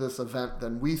came to this event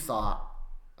than we thought,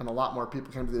 and a lot more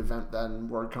people came to the event than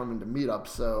were coming to meetup.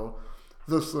 So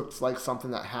this looks like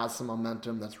something that has some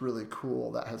momentum, that's really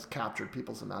cool, that has captured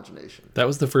people's imagination. That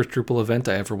was the first Drupal event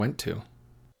I ever went to.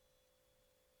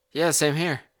 Yeah, same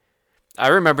here. I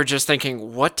remember just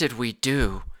thinking, what did we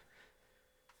do?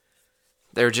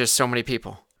 There were just so many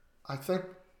people. I think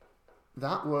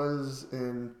that was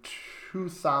in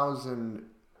 2000.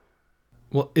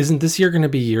 Well, isn't this year going to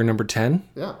be year number 10?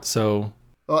 Yeah. So,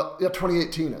 Yeah,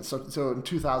 2018 is. So in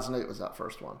 2008 was that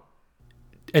first one.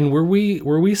 and were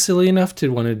we silly enough to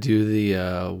want to do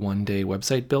the one-day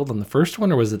website build on the first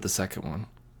one, or was it the second one?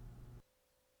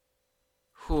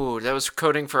 Ooh, that was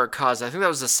coding for a cause. I think that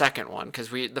was the second one because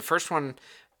the first one,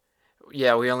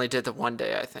 yeah, we only did the one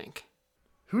day, I think.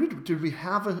 Did we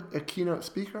have a keynote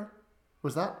speaker?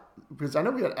 Was that because I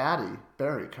know we had Addie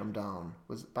Barry come down?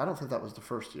 I don't think that was the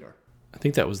first year. I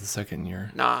think that was the second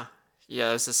year. Nah, yeah,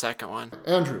 that was the second one.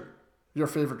 Andrew, your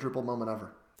favorite Drupal moment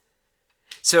ever?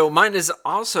 So mine is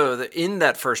also in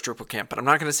that first Drupal camp, but I'm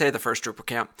not going to say the first Drupal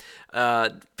camp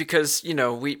because,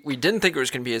 we didn't think it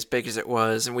was going to be as big as it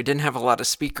was, and we didn't have a lot of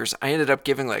speakers. I ended up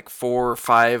giving like 4 or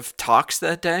 5 talks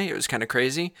that day. It was kind of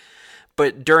crazy.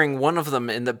 But during one of them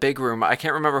in the big room, I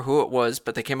can't remember who it was,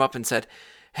 but they came up and said,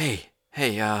 hey,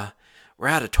 we're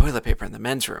out of toilet paper in the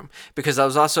men's room, because I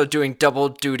was also doing double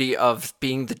duty of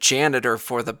being the janitor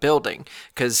for the building.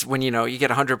 Because when, you get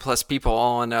 100 plus people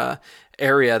all in a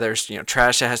area, there's,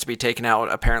 trash that has to be taken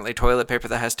out, apparently toilet paper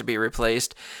that has to be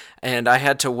replaced. And I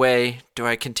had to weigh, do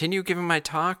I continue giving my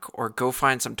talk or go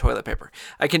find some toilet paper?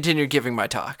 I continued giving my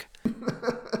talk.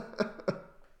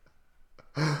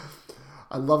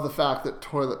 I love the fact that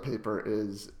toilet paper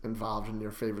is involved in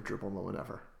your favorite Drupal moment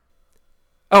ever.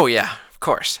 Oh, yeah, of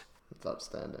course. It's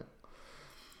outstanding.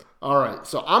 All right,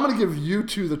 so I'm going to give you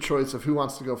two the choice of who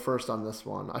wants to go first on this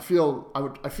one. I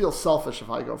feel selfish if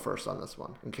I go first on this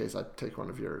one, in case I take one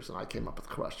of yours and I came up with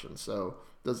questions. So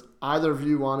does either of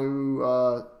you want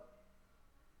to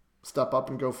step up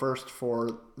and go first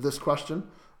for this question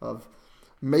of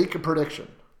make a prediction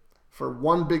for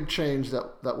one big change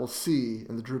that we'll see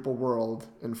in the Drupal world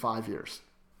in 5 years?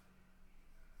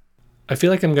 I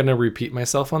feel like I'm going to repeat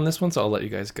myself on this one, so I'll let you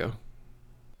guys go.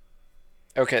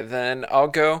 Okay, then I'll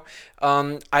go.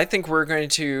 I think we're going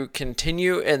to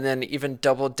continue and then even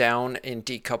double down and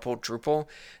decouple Drupal,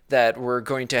 that we're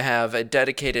going to have a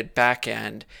dedicated back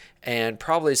end and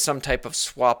probably some type of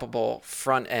swappable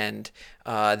front end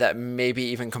that may be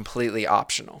even completely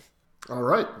optional. All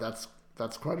right, that's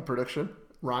quite a prediction.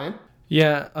 Ryan?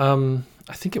 Yeah,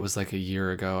 I think it was like a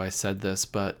year ago I said this,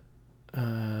 but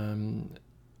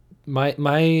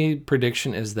my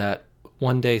prediction is that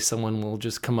one day someone will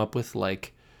just come up with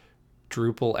like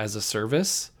Drupal as a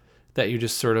service, that you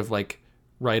just sort of like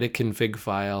write a config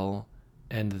file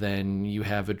and then you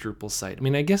have a Drupal site. I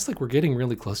mean, I guess like we're getting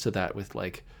really close to that with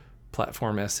like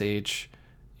Platform SH,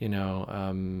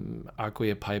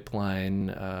 Acquia Pipeline,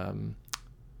 I'm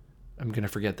going to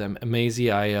forget them,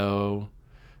 Amazy.io,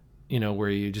 where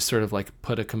you just sort of like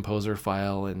put a composer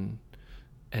file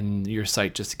and your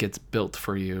site just gets built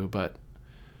for you. But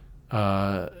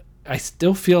I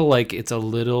still feel like it's a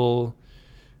little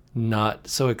not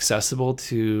so accessible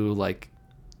to like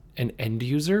an end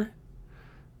user.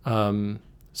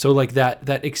 So like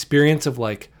that experience of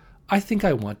like, I think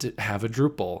I want to have a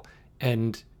Drupal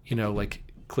and, like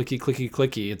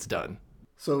clicky, it's done.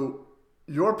 So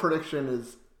your prediction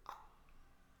is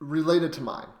related to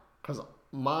mine, because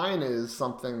mine is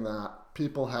something that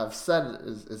people have said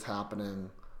is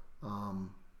happening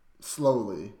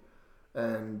slowly,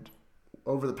 and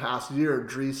over the past year,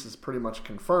 Dries has pretty much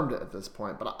confirmed it at this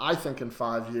point. But I think in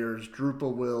 5 years,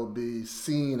 Drupal will be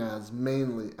seen as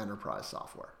mainly enterprise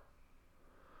software.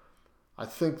 I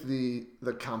think the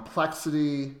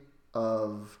complexity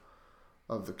of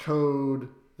the code,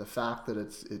 the fact that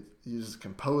it uses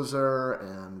Composer,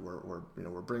 and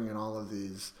we're bringing in all of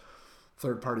these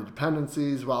third-party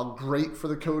dependencies, while great for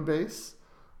the code base,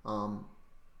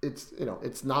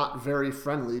 it's not very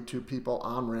friendly to people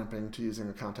on-ramping to using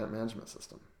a content management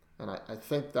system. And I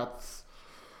think that's,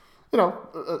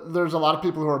 there's a lot of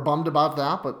people who are bummed about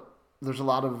that, but there's a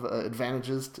lot of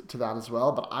advantages to that as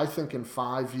well. But I think in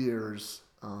 5 years,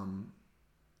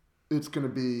 it's going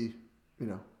to be,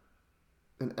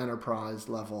 an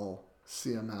enterprise-level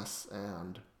CMS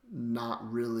and not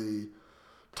really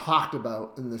talked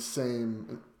about in the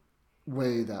same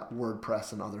way that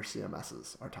WordPress and other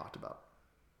CMSs are talked about.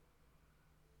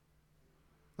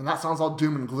 And that sounds all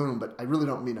doom and gloom, but I really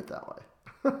don't mean it that way.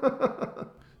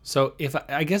 So if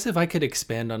I could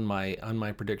expand on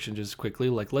my prediction just quickly,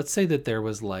 like let's say that there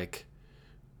was like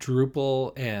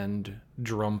Drupal and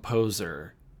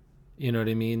Drumposer, you know what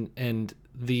I mean? And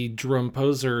the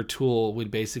Drumposer tool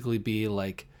would basically be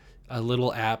like a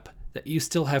little app that you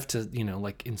still have to,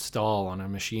 like install on a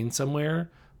machine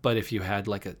somewhere. But if you had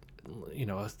like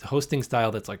a hosting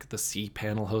style that's like the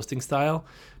cPanel hosting style.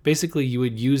 Basically, you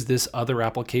would use this other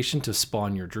application to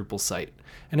spawn your Drupal site.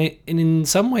 And in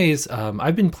some ways,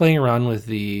 I've been playing around with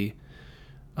the,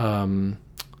 I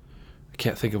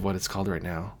can't think of what it's called right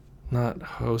now. Not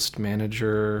host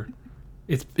manager.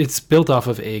 It's built off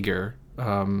of Aegir.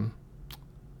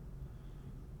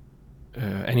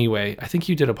 Anyway, I think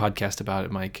you did a podcast about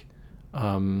it, Mike.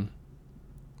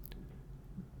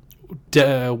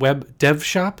 Dev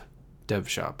shop.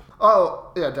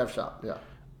 Oh yeah, Dev shop. Yeah.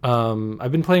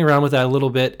 I've been playing around with that a little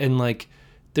bit, and like,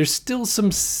 there's still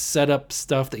some setup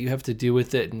stuff that you have to do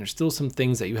with it, and there's still some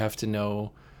things that you have to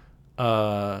know.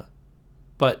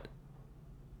 But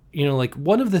like,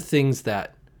 one of the things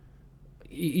that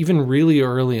even really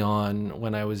early on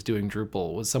when I was doing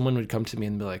Drupal was someone would come to me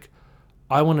and be like,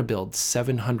 I want to build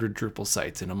 700 Drupal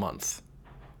sites in a month.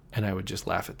 And I would just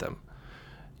laugh at them,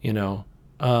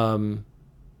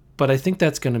 But I think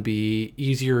that's going to be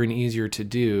easier and easier to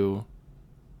do,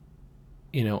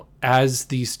 as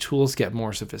these tools get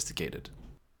more sophisticated.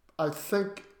 I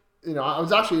think, I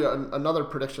was actually another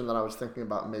prediction that I was thinking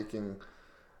about making,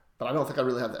 but I don't think I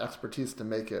really have the expertise to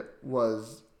make it,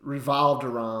 was revolved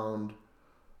around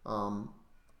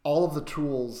all of the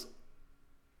tools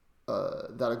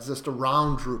that exist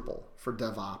around Drupal for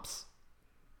DevOps,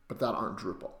 but that aren't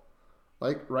Drupal.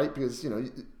 Right? Because, you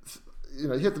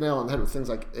hit the nail on the head with things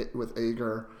like with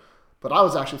Aegir, but I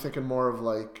was actually thinking more of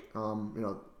like,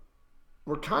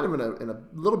 we're kind of in a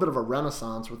little bit of a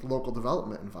renaissance with local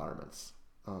development environments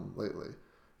lately.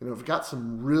 We've got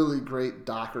some really great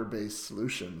Docker-based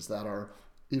solutions that are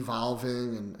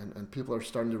evolving and people are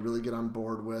starting to really get on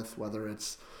board with, whether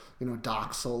it's,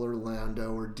 Doxel or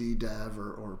Lando or DDev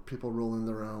or people rolling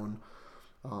their own.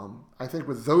 I think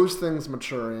with those things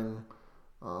maturing,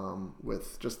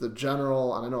 with just the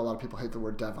general, and I know a lot of people hate the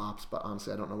word DevOps, but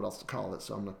honestly I don't know what else to call it,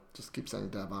 so I'm going to just keep saying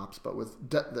DevOps. But with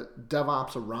the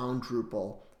DevOps around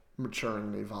Drupal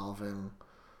maturing and evolving,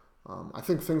 I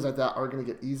think things like that are going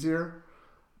to get easier,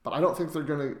 but I don't think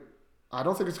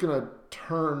it's going to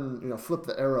turn, flip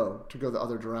the arrow to go the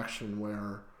other direction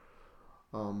where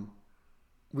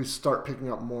we start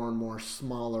picking up more and more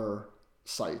smaller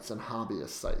sites and hobbyist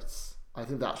sites. I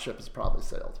think that ship has probably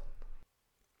sailed.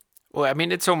 Well, I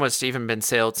mean, it's almost even been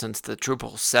sailed since the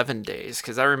Drupal 7 days,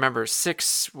 because I remember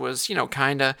 6 was,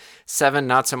 kind of, 7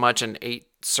 not so much, and 8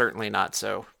 certainly not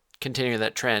so. Continuing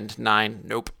that trend, 9,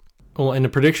 nope. Well, and a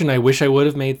prediction I wish I would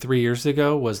have made 3 years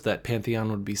ago was that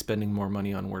Pantheon would be spending more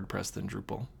money on WordPress than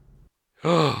Drupal.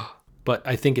 But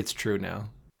I think it's true now.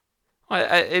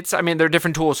 They're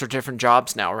different tools for different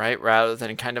jobs now, right? Rather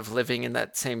than kind of living in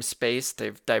that same space,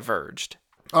 they've diverged.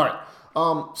 All right.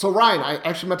 So Ryan, I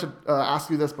actually meant to ask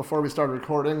you this before we started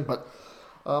recording, but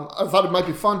I thought it might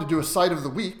be fun to do a site of the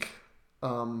week,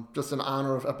 just in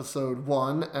honor of episode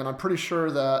 1. And I'm pretty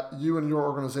sure that you and your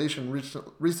organization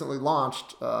recently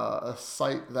launched a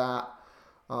site that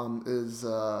is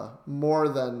more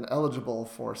than eligible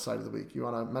for site of the week. You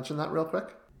want to mention that real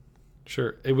quick?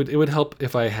 Sure. It would help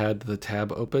if I had the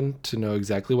tab open to know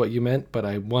exactly what you meant, but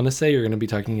I want to say you're going to be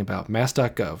talking about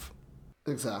mass.gov.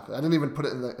 Exactly. I didn't even put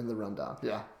it in the rundown.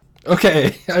 Yeah.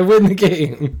 Okay, I win the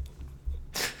game.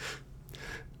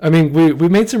 I mean, we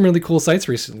made some really cool sites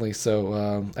recently,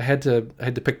 so I had to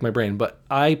pick my brain. But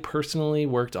I personally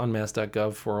worked on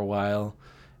mass.gov for a while,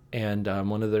 and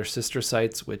one of their sister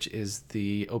sites, which is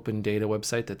the open data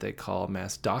website that they call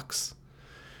mass.docs.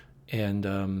 And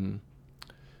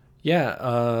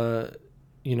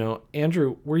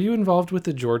Andrew, were you involved with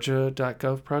the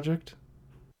Georgia.gov project?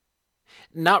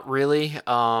 Not really.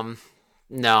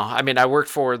 No, I mean, I worked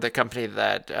for the company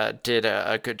that did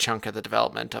a good chunk of the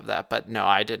development of that, but no,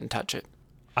 I didn't touch it.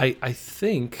 I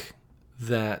think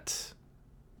that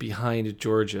behind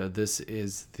Georgia, this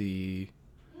is the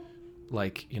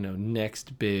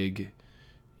next big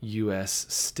U.S.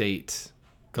 state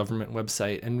government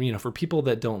website, and for people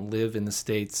that don't live in the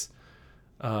states,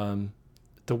 the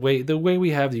way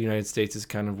we have the United States is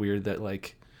kind of weird.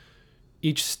 That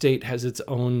each state has its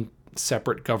own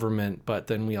separate government, but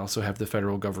then we also have the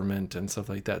federal government and stuff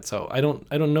like that. So I don't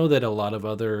know that a lot of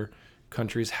other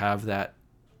countries have that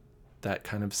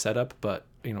kind of setup, but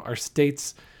our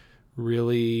states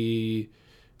really,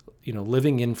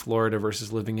 living in Florida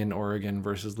versus living in Oregon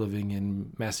versus living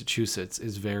in Massachusetts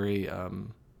is very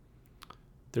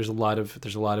there's a lot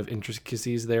of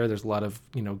intricacies there. There's a lot of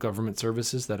government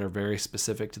services that are very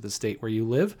specific to the state where you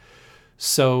live.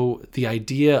 So the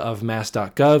idea of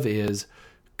mass.gov is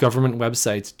government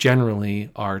websites generally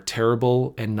are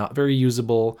terrible and not very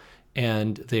usable,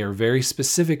 and they are very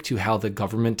specific to how the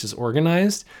government is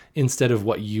organized instead of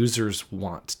what users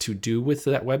want to do with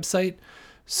that website.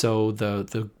 So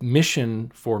the mission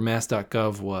for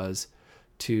mass.gov was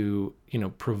to,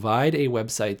 provide a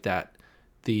website that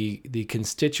the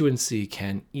constituency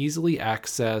can easily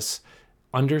access,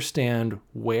 understand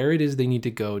where it is they need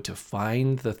to go to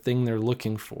find the thing they're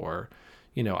looking for.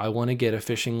 I want to get a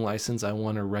fishing license. I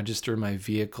want to register my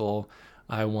vehicle.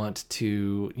 I want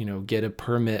to, get a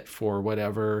permit for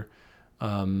whatever,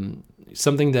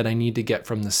 something that I need to get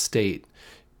from the state,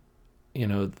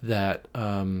 that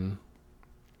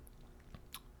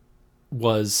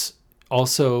was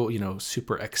also,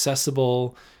 super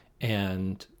accessible,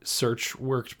 and search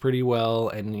worked pretty well.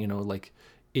 And,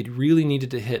 it really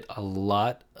needed to hit a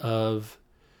lot of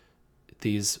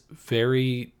these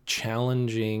very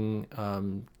challenging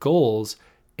goals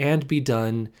and be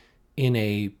done in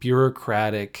a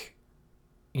bureaucratic,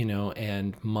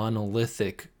 and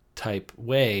monolithic type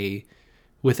way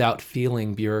without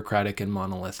feeling bureaucratic and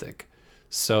monolithic.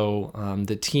 So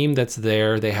the team that's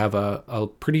there, they have a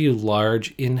pretty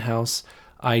large in-house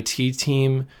IT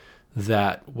team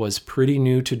that was pretty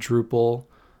new to Drupal.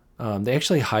 They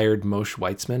actually hired Moshe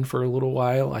Weitzman for a little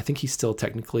while. I think he still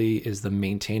technically is the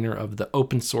maintainer of the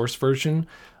open source version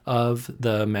of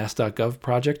the mass.gov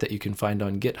project that you can find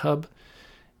on GitHub.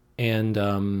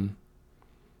 And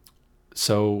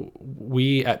so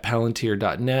we at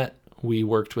Palantir.net, we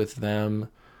worked with them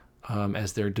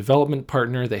as their development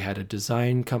partner. They had a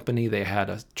design company. They had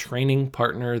a training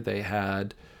partner. They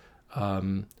had,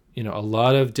 a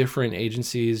lot of different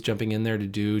agencies jumping in there to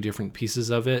do different pieces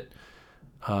of it.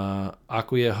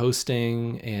 Acquia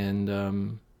hosting,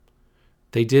 and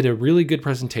they did a really good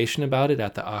presentation about it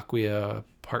at the Acquia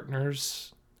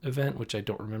Partners event, which I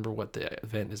don't remember what the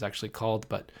event is actually called,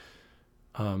 but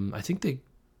I think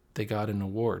they got an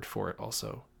award for it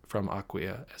also from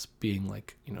Acquia as being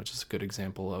like, just a good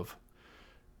example of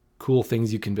cool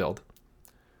things you can build.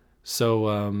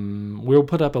 So we'll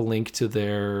put up a link to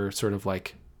their sort of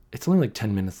like, it's only like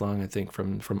 10 minutes long, I think,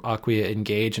 from Acquia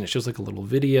Engage, and it shows like a little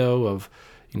video of,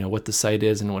 what the site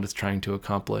is and what it's trying to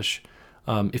accomplish.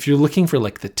 If you're looking for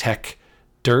like the tech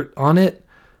dirt on it,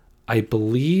 I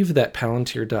believe that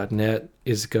Palantir.net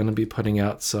is going to be putting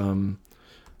out some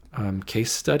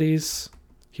case studies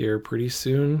here pretty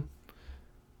soon.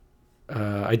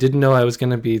 I didn't know I was going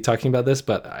to be talking about this,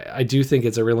 but I do think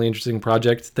it's a really interesting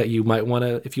project that you might want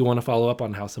to, if you want to follow up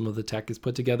on how some of the tech is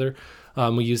put together.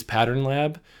 We use Pattern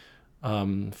Lab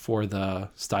for the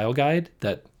style guide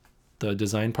that the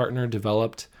design partner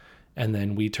developed, and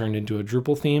then we turned into a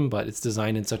Drupal theme, but it's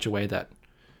designed in such a way that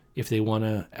if they want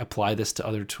to apply this to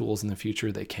other tools in the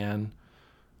future, they can.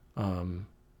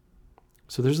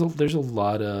 So there's a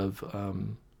lot of,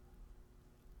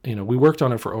 we worked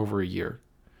on it for over a year,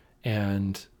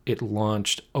 and it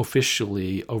launched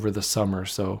officially over the summer.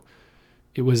 So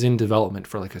it was in development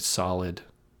for like a solid,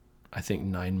 I think,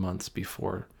 9 months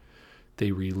before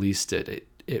they released it.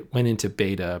 It went into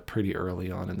beta pretty early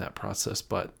on in that process,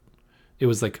 but it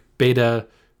was like beta,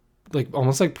 like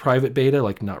almost like private beta,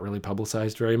 like not really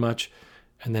publicized very much.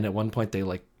 And then at one point they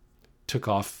like took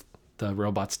off the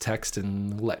robots text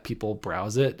and let people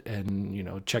browse it and,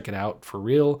 check it out for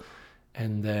real.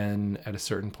 And then at a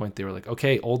certain point they were like,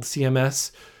 okay, old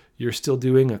CMS, you're still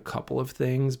doing a couple of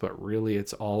things, but really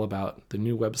it's all about the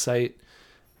new website.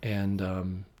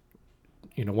 And,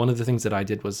 one of the things that I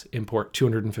did was import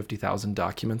 250,000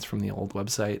 documents from the old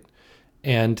website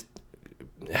and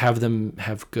have them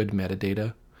have good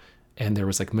metadata. And there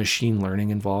was like machine learning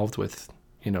involved with,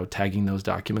 tagging those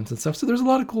documents and stuff. So there's a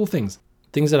lot of cool things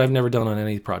that I've never done on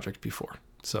any project before.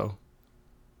 So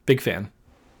big fan.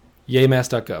 Yay,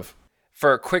 mass.gov.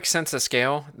 For a quick sense of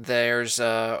scale, there's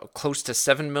close to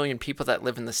 7 million people that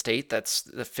live in the state. That's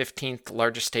the 15th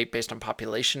largest state based on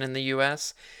population in the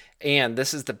U.S. And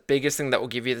this is the biggest thing that will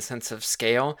give you the sense of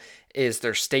scale, is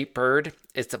their state bird.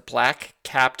 It's a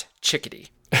black-capped chickadee.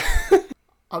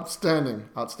 Outstanding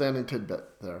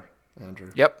tidbit there,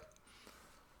 Andrew. Yep.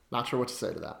 Not sure what to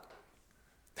say to that.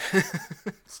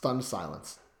 Stunned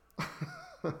silence.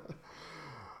 All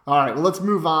right, well, let's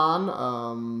move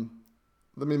on.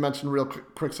 Let me mention real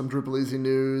quick some DrupalEasy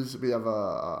news. We have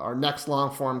our next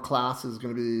long-form class is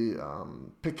going to be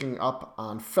picking up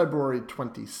on February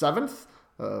 27th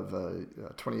of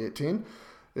 2018.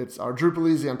 It's our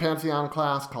DrupalEasy and Pantheon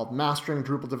class called Mastering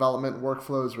Drupal Development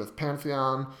Workflows with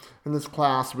Pantheon. In this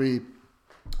class, we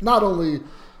not only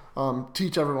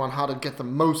teach everyone how to get the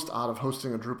most out of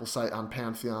hosting a Drupal site on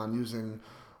Pantheon using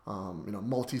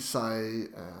multi-site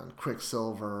and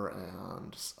Quicksilver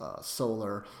and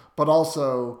Solar, but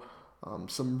also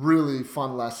some really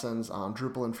fun lessons on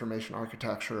Drupal information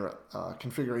architecture,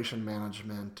 configuration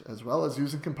management, as well as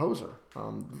using Composer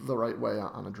the right way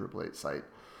on a Drupal 8 site.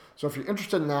 So if you're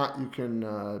interested in that, you can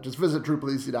just visit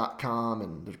DrupalEasy.com,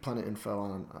 and there's plenty of info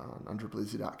on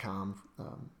DrupalEasy.com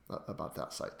about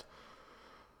that site.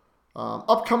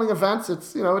 Upcoming events,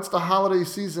 it's the holiday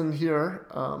season here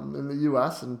in the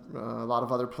U.S. and a lot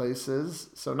of other places.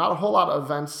 So not a whole lot of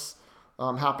events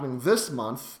happening this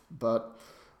month, but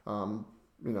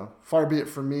far be it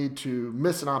from me to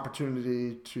miss an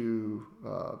opportunity to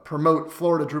promote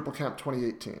Florida Drupal Camp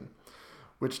 2018,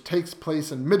 which takes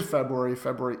place in mid-February,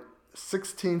 February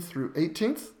 16th through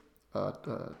 18th,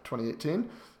 2018.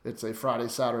 It's a Friday,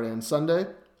 Saturday, and Sunday.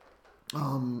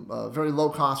 Very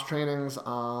low-cost trainings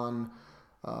on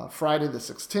Friday the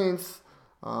 16th,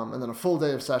 and then a full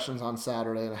day of sessions on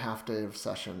Saturday and a half day of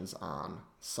sessions on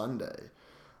Sunday.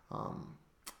 By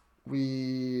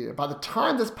the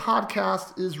time this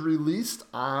podcast is released,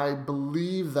 I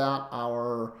believe that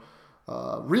our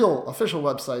real official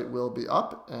website will be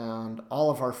up, and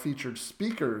all of our featured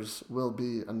speakers will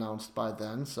be announced by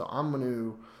then. So I'm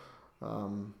going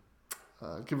to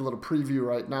give a little preview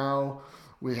right now.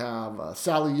 We have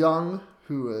Sally Young,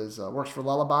 who works for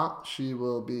Lullabot. She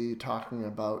will be talking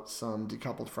about some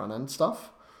decoupled front-end stuff.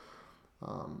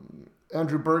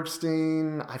 Andrew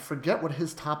Bergstein, I forget what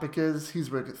his topic is.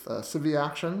 He's with Civi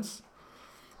Actions.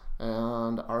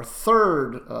 And our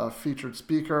third featured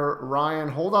speaker, Ryan,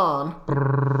 hold on.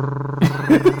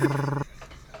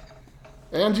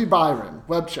 Angie Byron,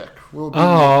 web chick, will be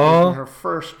making her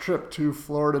first trip to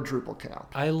Florida Drupal Camp.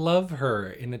 I love her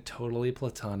in a totally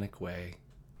platonic way.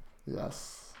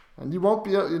 Yes, and you won't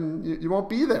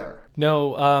be there.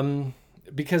 No,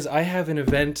 because I have an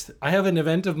event. I have an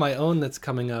event of my own that's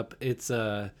coming up. It's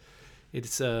the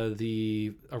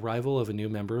arrival of a new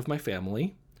member of my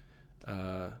family.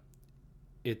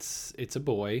 It's a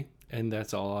boy, and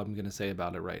that's all I'm going to say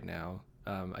about it right now.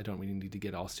 I don't really need to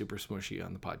get all super smushy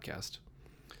on the podcast.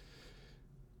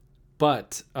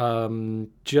 But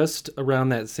just around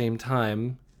that same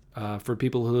time, for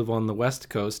people who live on the West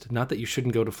Coast, not that you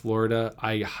shouldn't go to Florida,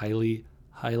 I highly,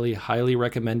 highly, highly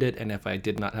recommend it. And if I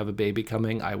did not have a baby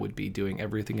coming, I would be doing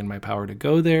everything in my power to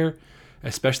go there,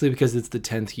 especially because it's the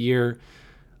 10th year.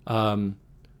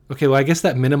 Okay, well, I guess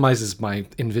that minimizes my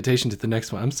invitation to the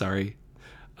next one. I'm sorry.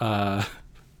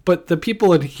 But the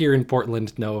people here in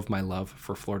Portland know of my love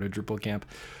for Florida Drupal Camp.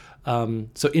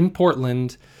 So in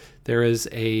Portland, there is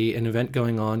an event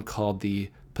going on called the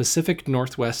Pacific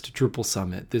Northwest Drupal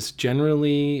Summit. This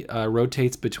generally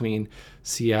rotates between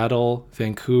Seattle,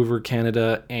 Vancouver,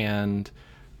 Canada, and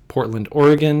Portland,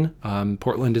 Oregon.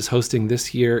 Portland is hosting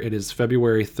this year. It is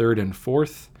February 3rd and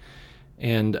 4th.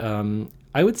 And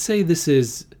I would say this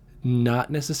is not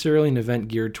necessarily an event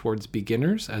geared towards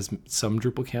beginners, as some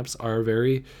Drupal camps are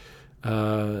very,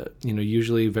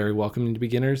 usually very welcoming to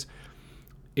beginners.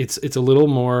 It's a little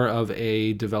more of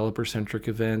a developer-centric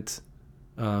event.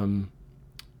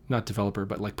 Not developer,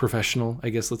 but like professional, I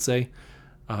guess, let's say.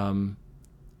 And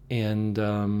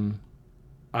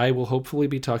I will hopefully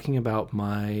be talking about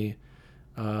my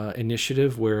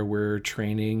initiative where we're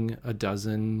training a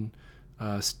dozen,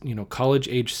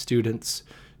 college-age students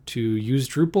to use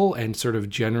Drupal and sort of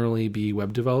generally be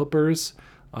web developers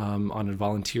on a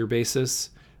volunteer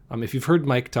basis. If you've heard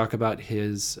Mike talk about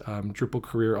his Drupal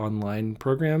Career Online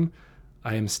program,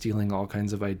 I am stealing all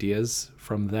kinds of ideas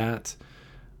from that,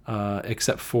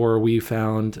 except for we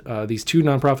found these two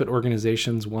nonprofit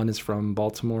organizations. One is from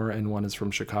Baltimore and one is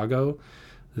from Chicago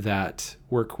that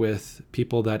work with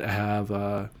people that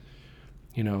have,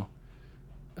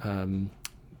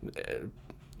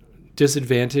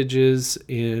 disadvantages,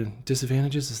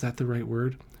 is that the right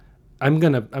word? I'm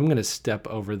gonna step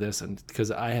over this, and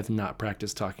because I have not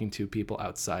practiced talking to people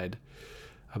outside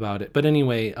about it. But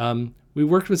anyway, we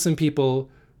worked with some people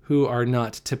who are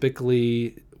not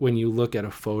typically, when you look at a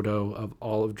photo of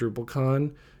all of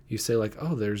DrupalCon, you say like,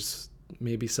 oh, there's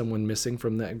maybe someone missing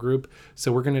from that group.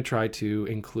 So we're gonna try to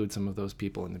include some of those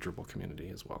people in the Drupal community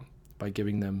as well by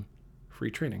giving them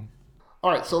free training. All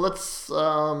right, so let's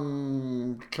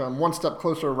come one step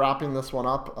closer to wrapping this one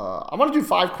up. I want to do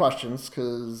 5 questions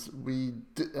because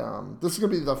this is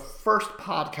going to be the first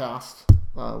podcast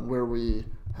where we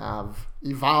have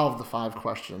evolved the 5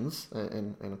 questions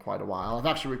in quite a while. I've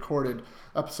actually recorded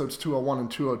episodes 201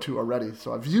 and 202 already,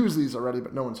 so I've used these already,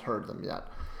 but no one's heard them yet.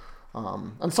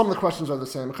 And some of the questions are the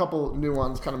same. A couple new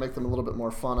ones kind of make them a little bit more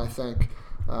fun, I think.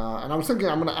 And I was thinking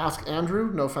I'm going to ask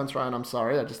Andrew. No offense, Ryan. I'm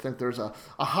sorry. I just think there's a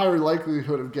higher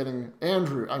likelihood of getting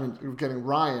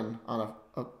Ryan on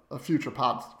a future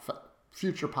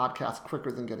podcast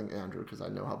quicker than getting Andrew, because I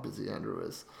know how busy Andrew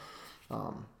is.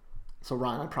 So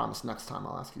Ryan, I promise next time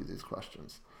I'll ask you these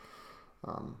questions.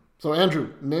 So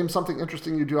Andrew, name something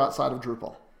interesting you do outside of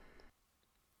Drupal.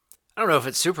 I don't know if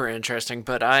it's super interesting,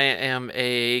 but I am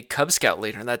a Cub Scout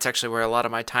leader, and that's actually where a lot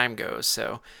of my time goes.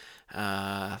 So,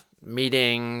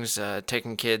 meetings,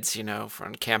 taking kids,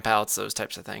 from camp outs, those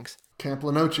types of things. Camp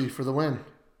Lenoci for the win.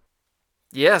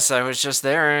 Yes, I was just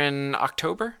there in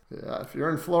October. Yeah, if you're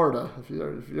in Florida, if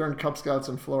you're in Cub Scouts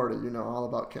in Florida, you know all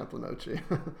about Camp Lenoci.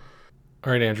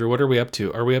 All right, Andrew, what are we up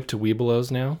to? Are we up to Webelos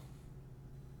now?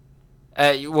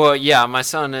 Well, yeah, my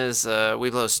son is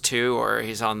Webelos 2, or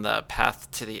he's on the path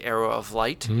to the Arrow of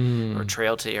Light, or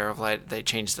Trail to the Arrow of Light. They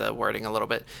changed the wording a little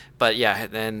bit. But yeah,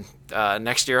 then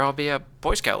next year I'll be a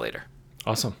Boy Scout leader.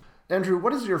 Awesome. Andrew,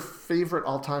 what is your favorite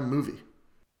all-time movie?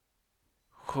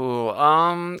 Cool.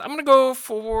 I'm going to go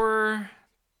for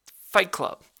Fight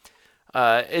Club.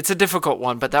 It's a difficult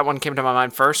one, but that one came to my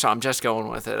mind first, so I'm just going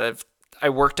with it. I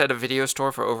worked at a video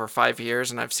store for over 5 years,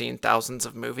 and I've seen thousands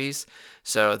of movies,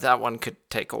 so that one could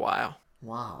take a while.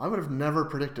 Wow, I would have never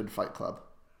predicted Fight Club,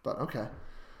 but okay.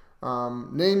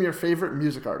 Name your favorite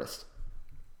music artist.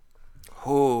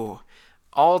 Ooh,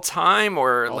 all time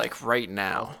or like right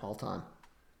now? All time.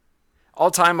 All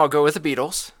time, I'll go with the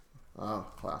Beatles. Oh,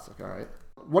 classic, all right.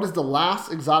 What is the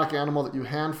last exotic animal that you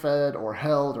hand-fed or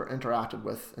held or interacted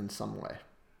with in some way?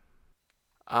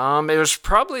 It was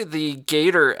probably the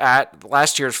gator at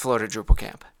last year's Florida Drupal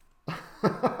camp.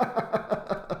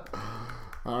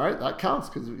 All right, that counts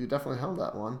because you definitely held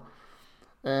that one.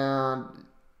 And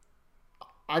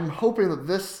I'm hoping that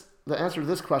the answer to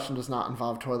this question does not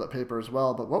involve toilet paper as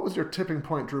well, but what was your tipping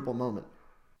point Drupal moment?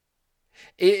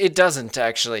 It doesn't,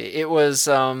 actually. It was...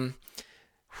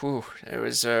 It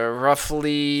was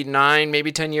roughly 9,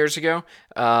 maybe 10 years ago.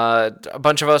 A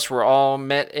bunch of us were all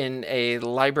met in a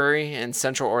library in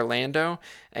central Orlando,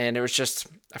 and it was just,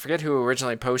 I forget who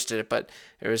originally posted it, but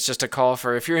it was just a call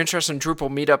for, if you're interested in Drupal,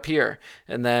 meet up here.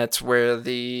 And that's where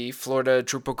the Florida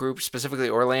Drupal group, specifically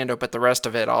Orlando, but the rest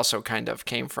of it also kind of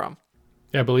came from.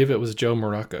 Yeah, I believe it was Joe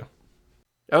Morocco.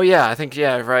 Oh, yeah, I think,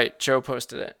 yeah, right. Joe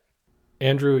posted it.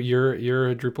 Andrew,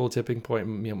 your Drupal tipping point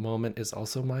moment is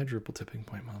also my Drupal tipping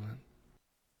point moment.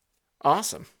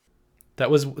 Awesome.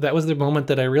 That was the moment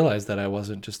that I realized that I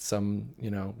wasn't just some,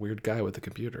 weird guy with a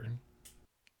computer.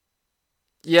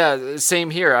 Yeah, same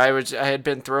here. I had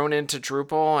been thrown into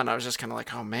Drupal, and I was just kind of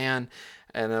like, oh man.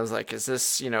 And I was like, is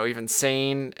this, even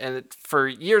sane? And for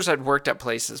years I'd worked at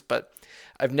places, but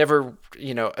I've never,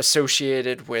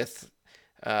 associated with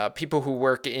people who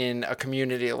work in a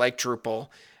community like Drupal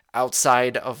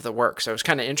outside of the work. So it was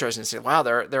kind of interesting to see, wow,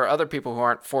 there are other people who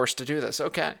aren't forced to do this.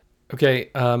 Okay,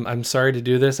 I'm sorry to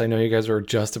do this. I know you guys were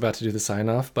just about to do the sign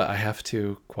off, but I have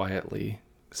to quietly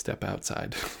step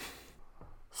outside.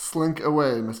 Slink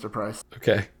away, Mr. Price.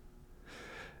 Okay.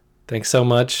 Thanks so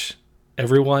much,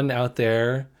 everyone out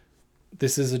there.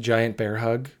 This is a giant bear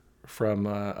hug from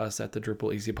us at the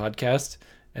DrupalEasy podcast.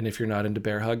 And if you're not into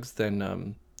bear hugs,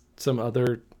 then some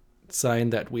other sign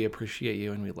that we appreciate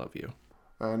you and we love you.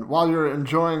 And while you're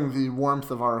enjoying the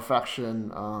warmth of our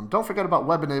affection, don't forget about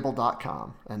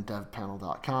webenable.com and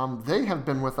devpanel.com. They have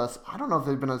been with us. I don't know if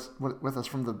they've been with us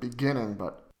from the beginning,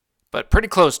 but pretty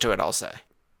close to it, I'll say.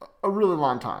 A really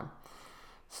long time.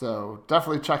 So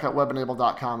definitely check out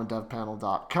webenable.com and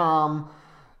devpanel.com.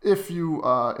 If you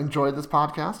enjoyed this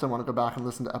podcast and want to go back and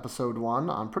listen to episode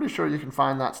 1, I'm pretty sure you can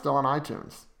find that still on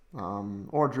iTunes.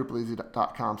 Or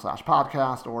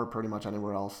DrupalEasy.com/podcast, or pretty much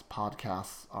anywhere else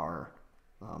podcasts are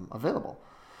available.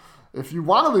 If you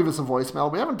want to leave us a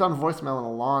voicemail, we haven't done voicemail in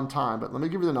a long time, but let me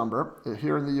give you the number.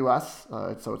 Here in the U.S.,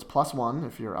 so it's +1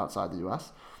 if you're outside the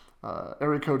U.S.,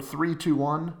 area code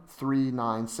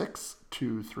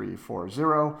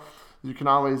 321-396-2340. You can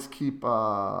always keep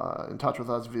in touch with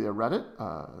us via Reddit,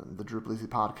 the DrupalEasy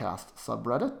podcast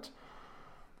subreddit.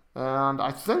 And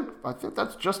I think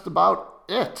that's just about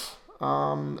it.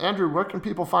 Andrew, where can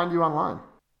people find you online?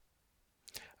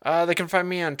 They can find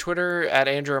me on Twitter at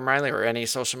Andrew M. Riley, or any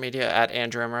social media at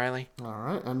Andrew M. Riley. All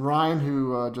right. And Ryan,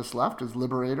 who just left, is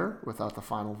Liberator without the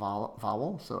final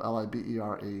vowel. So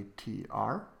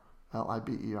Liberatr. Liberatr.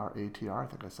 I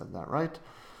think I said that right.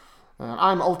 And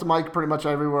I'm Ultimike pretty much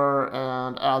everywhere.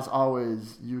 And as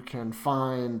always, you can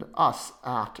find us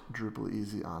at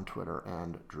DrupalEasy on Twitter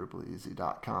and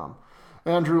DrupalEasy.com.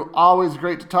 Andrew, always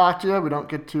great to talk to you. We don't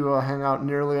get to hang out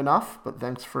nearly enough, but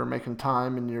thanks for making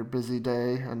time in your busy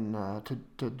day and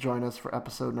to join us for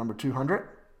episode number 200.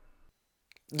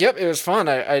 Yep, it was fun.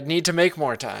 I need to make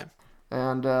more time.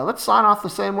 And let's sign off the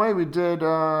same way we did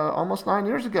almost 9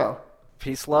 years ago.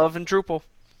 Peace, love, and Drupal.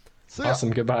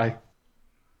 Awesome. Goodbye.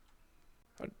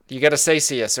 You got to say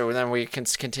see ya, so then we can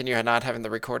continue not having the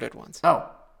recorded ones. Oh.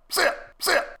 See ya.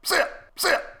 See ya. See ya. See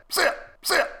ya. See ya.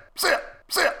 See ya. See ya.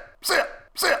 See ya.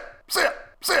 See ya. See ya. See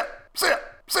ya. See ya.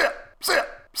 See ya. See ya.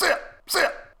 See ya. See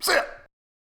ya. See ya.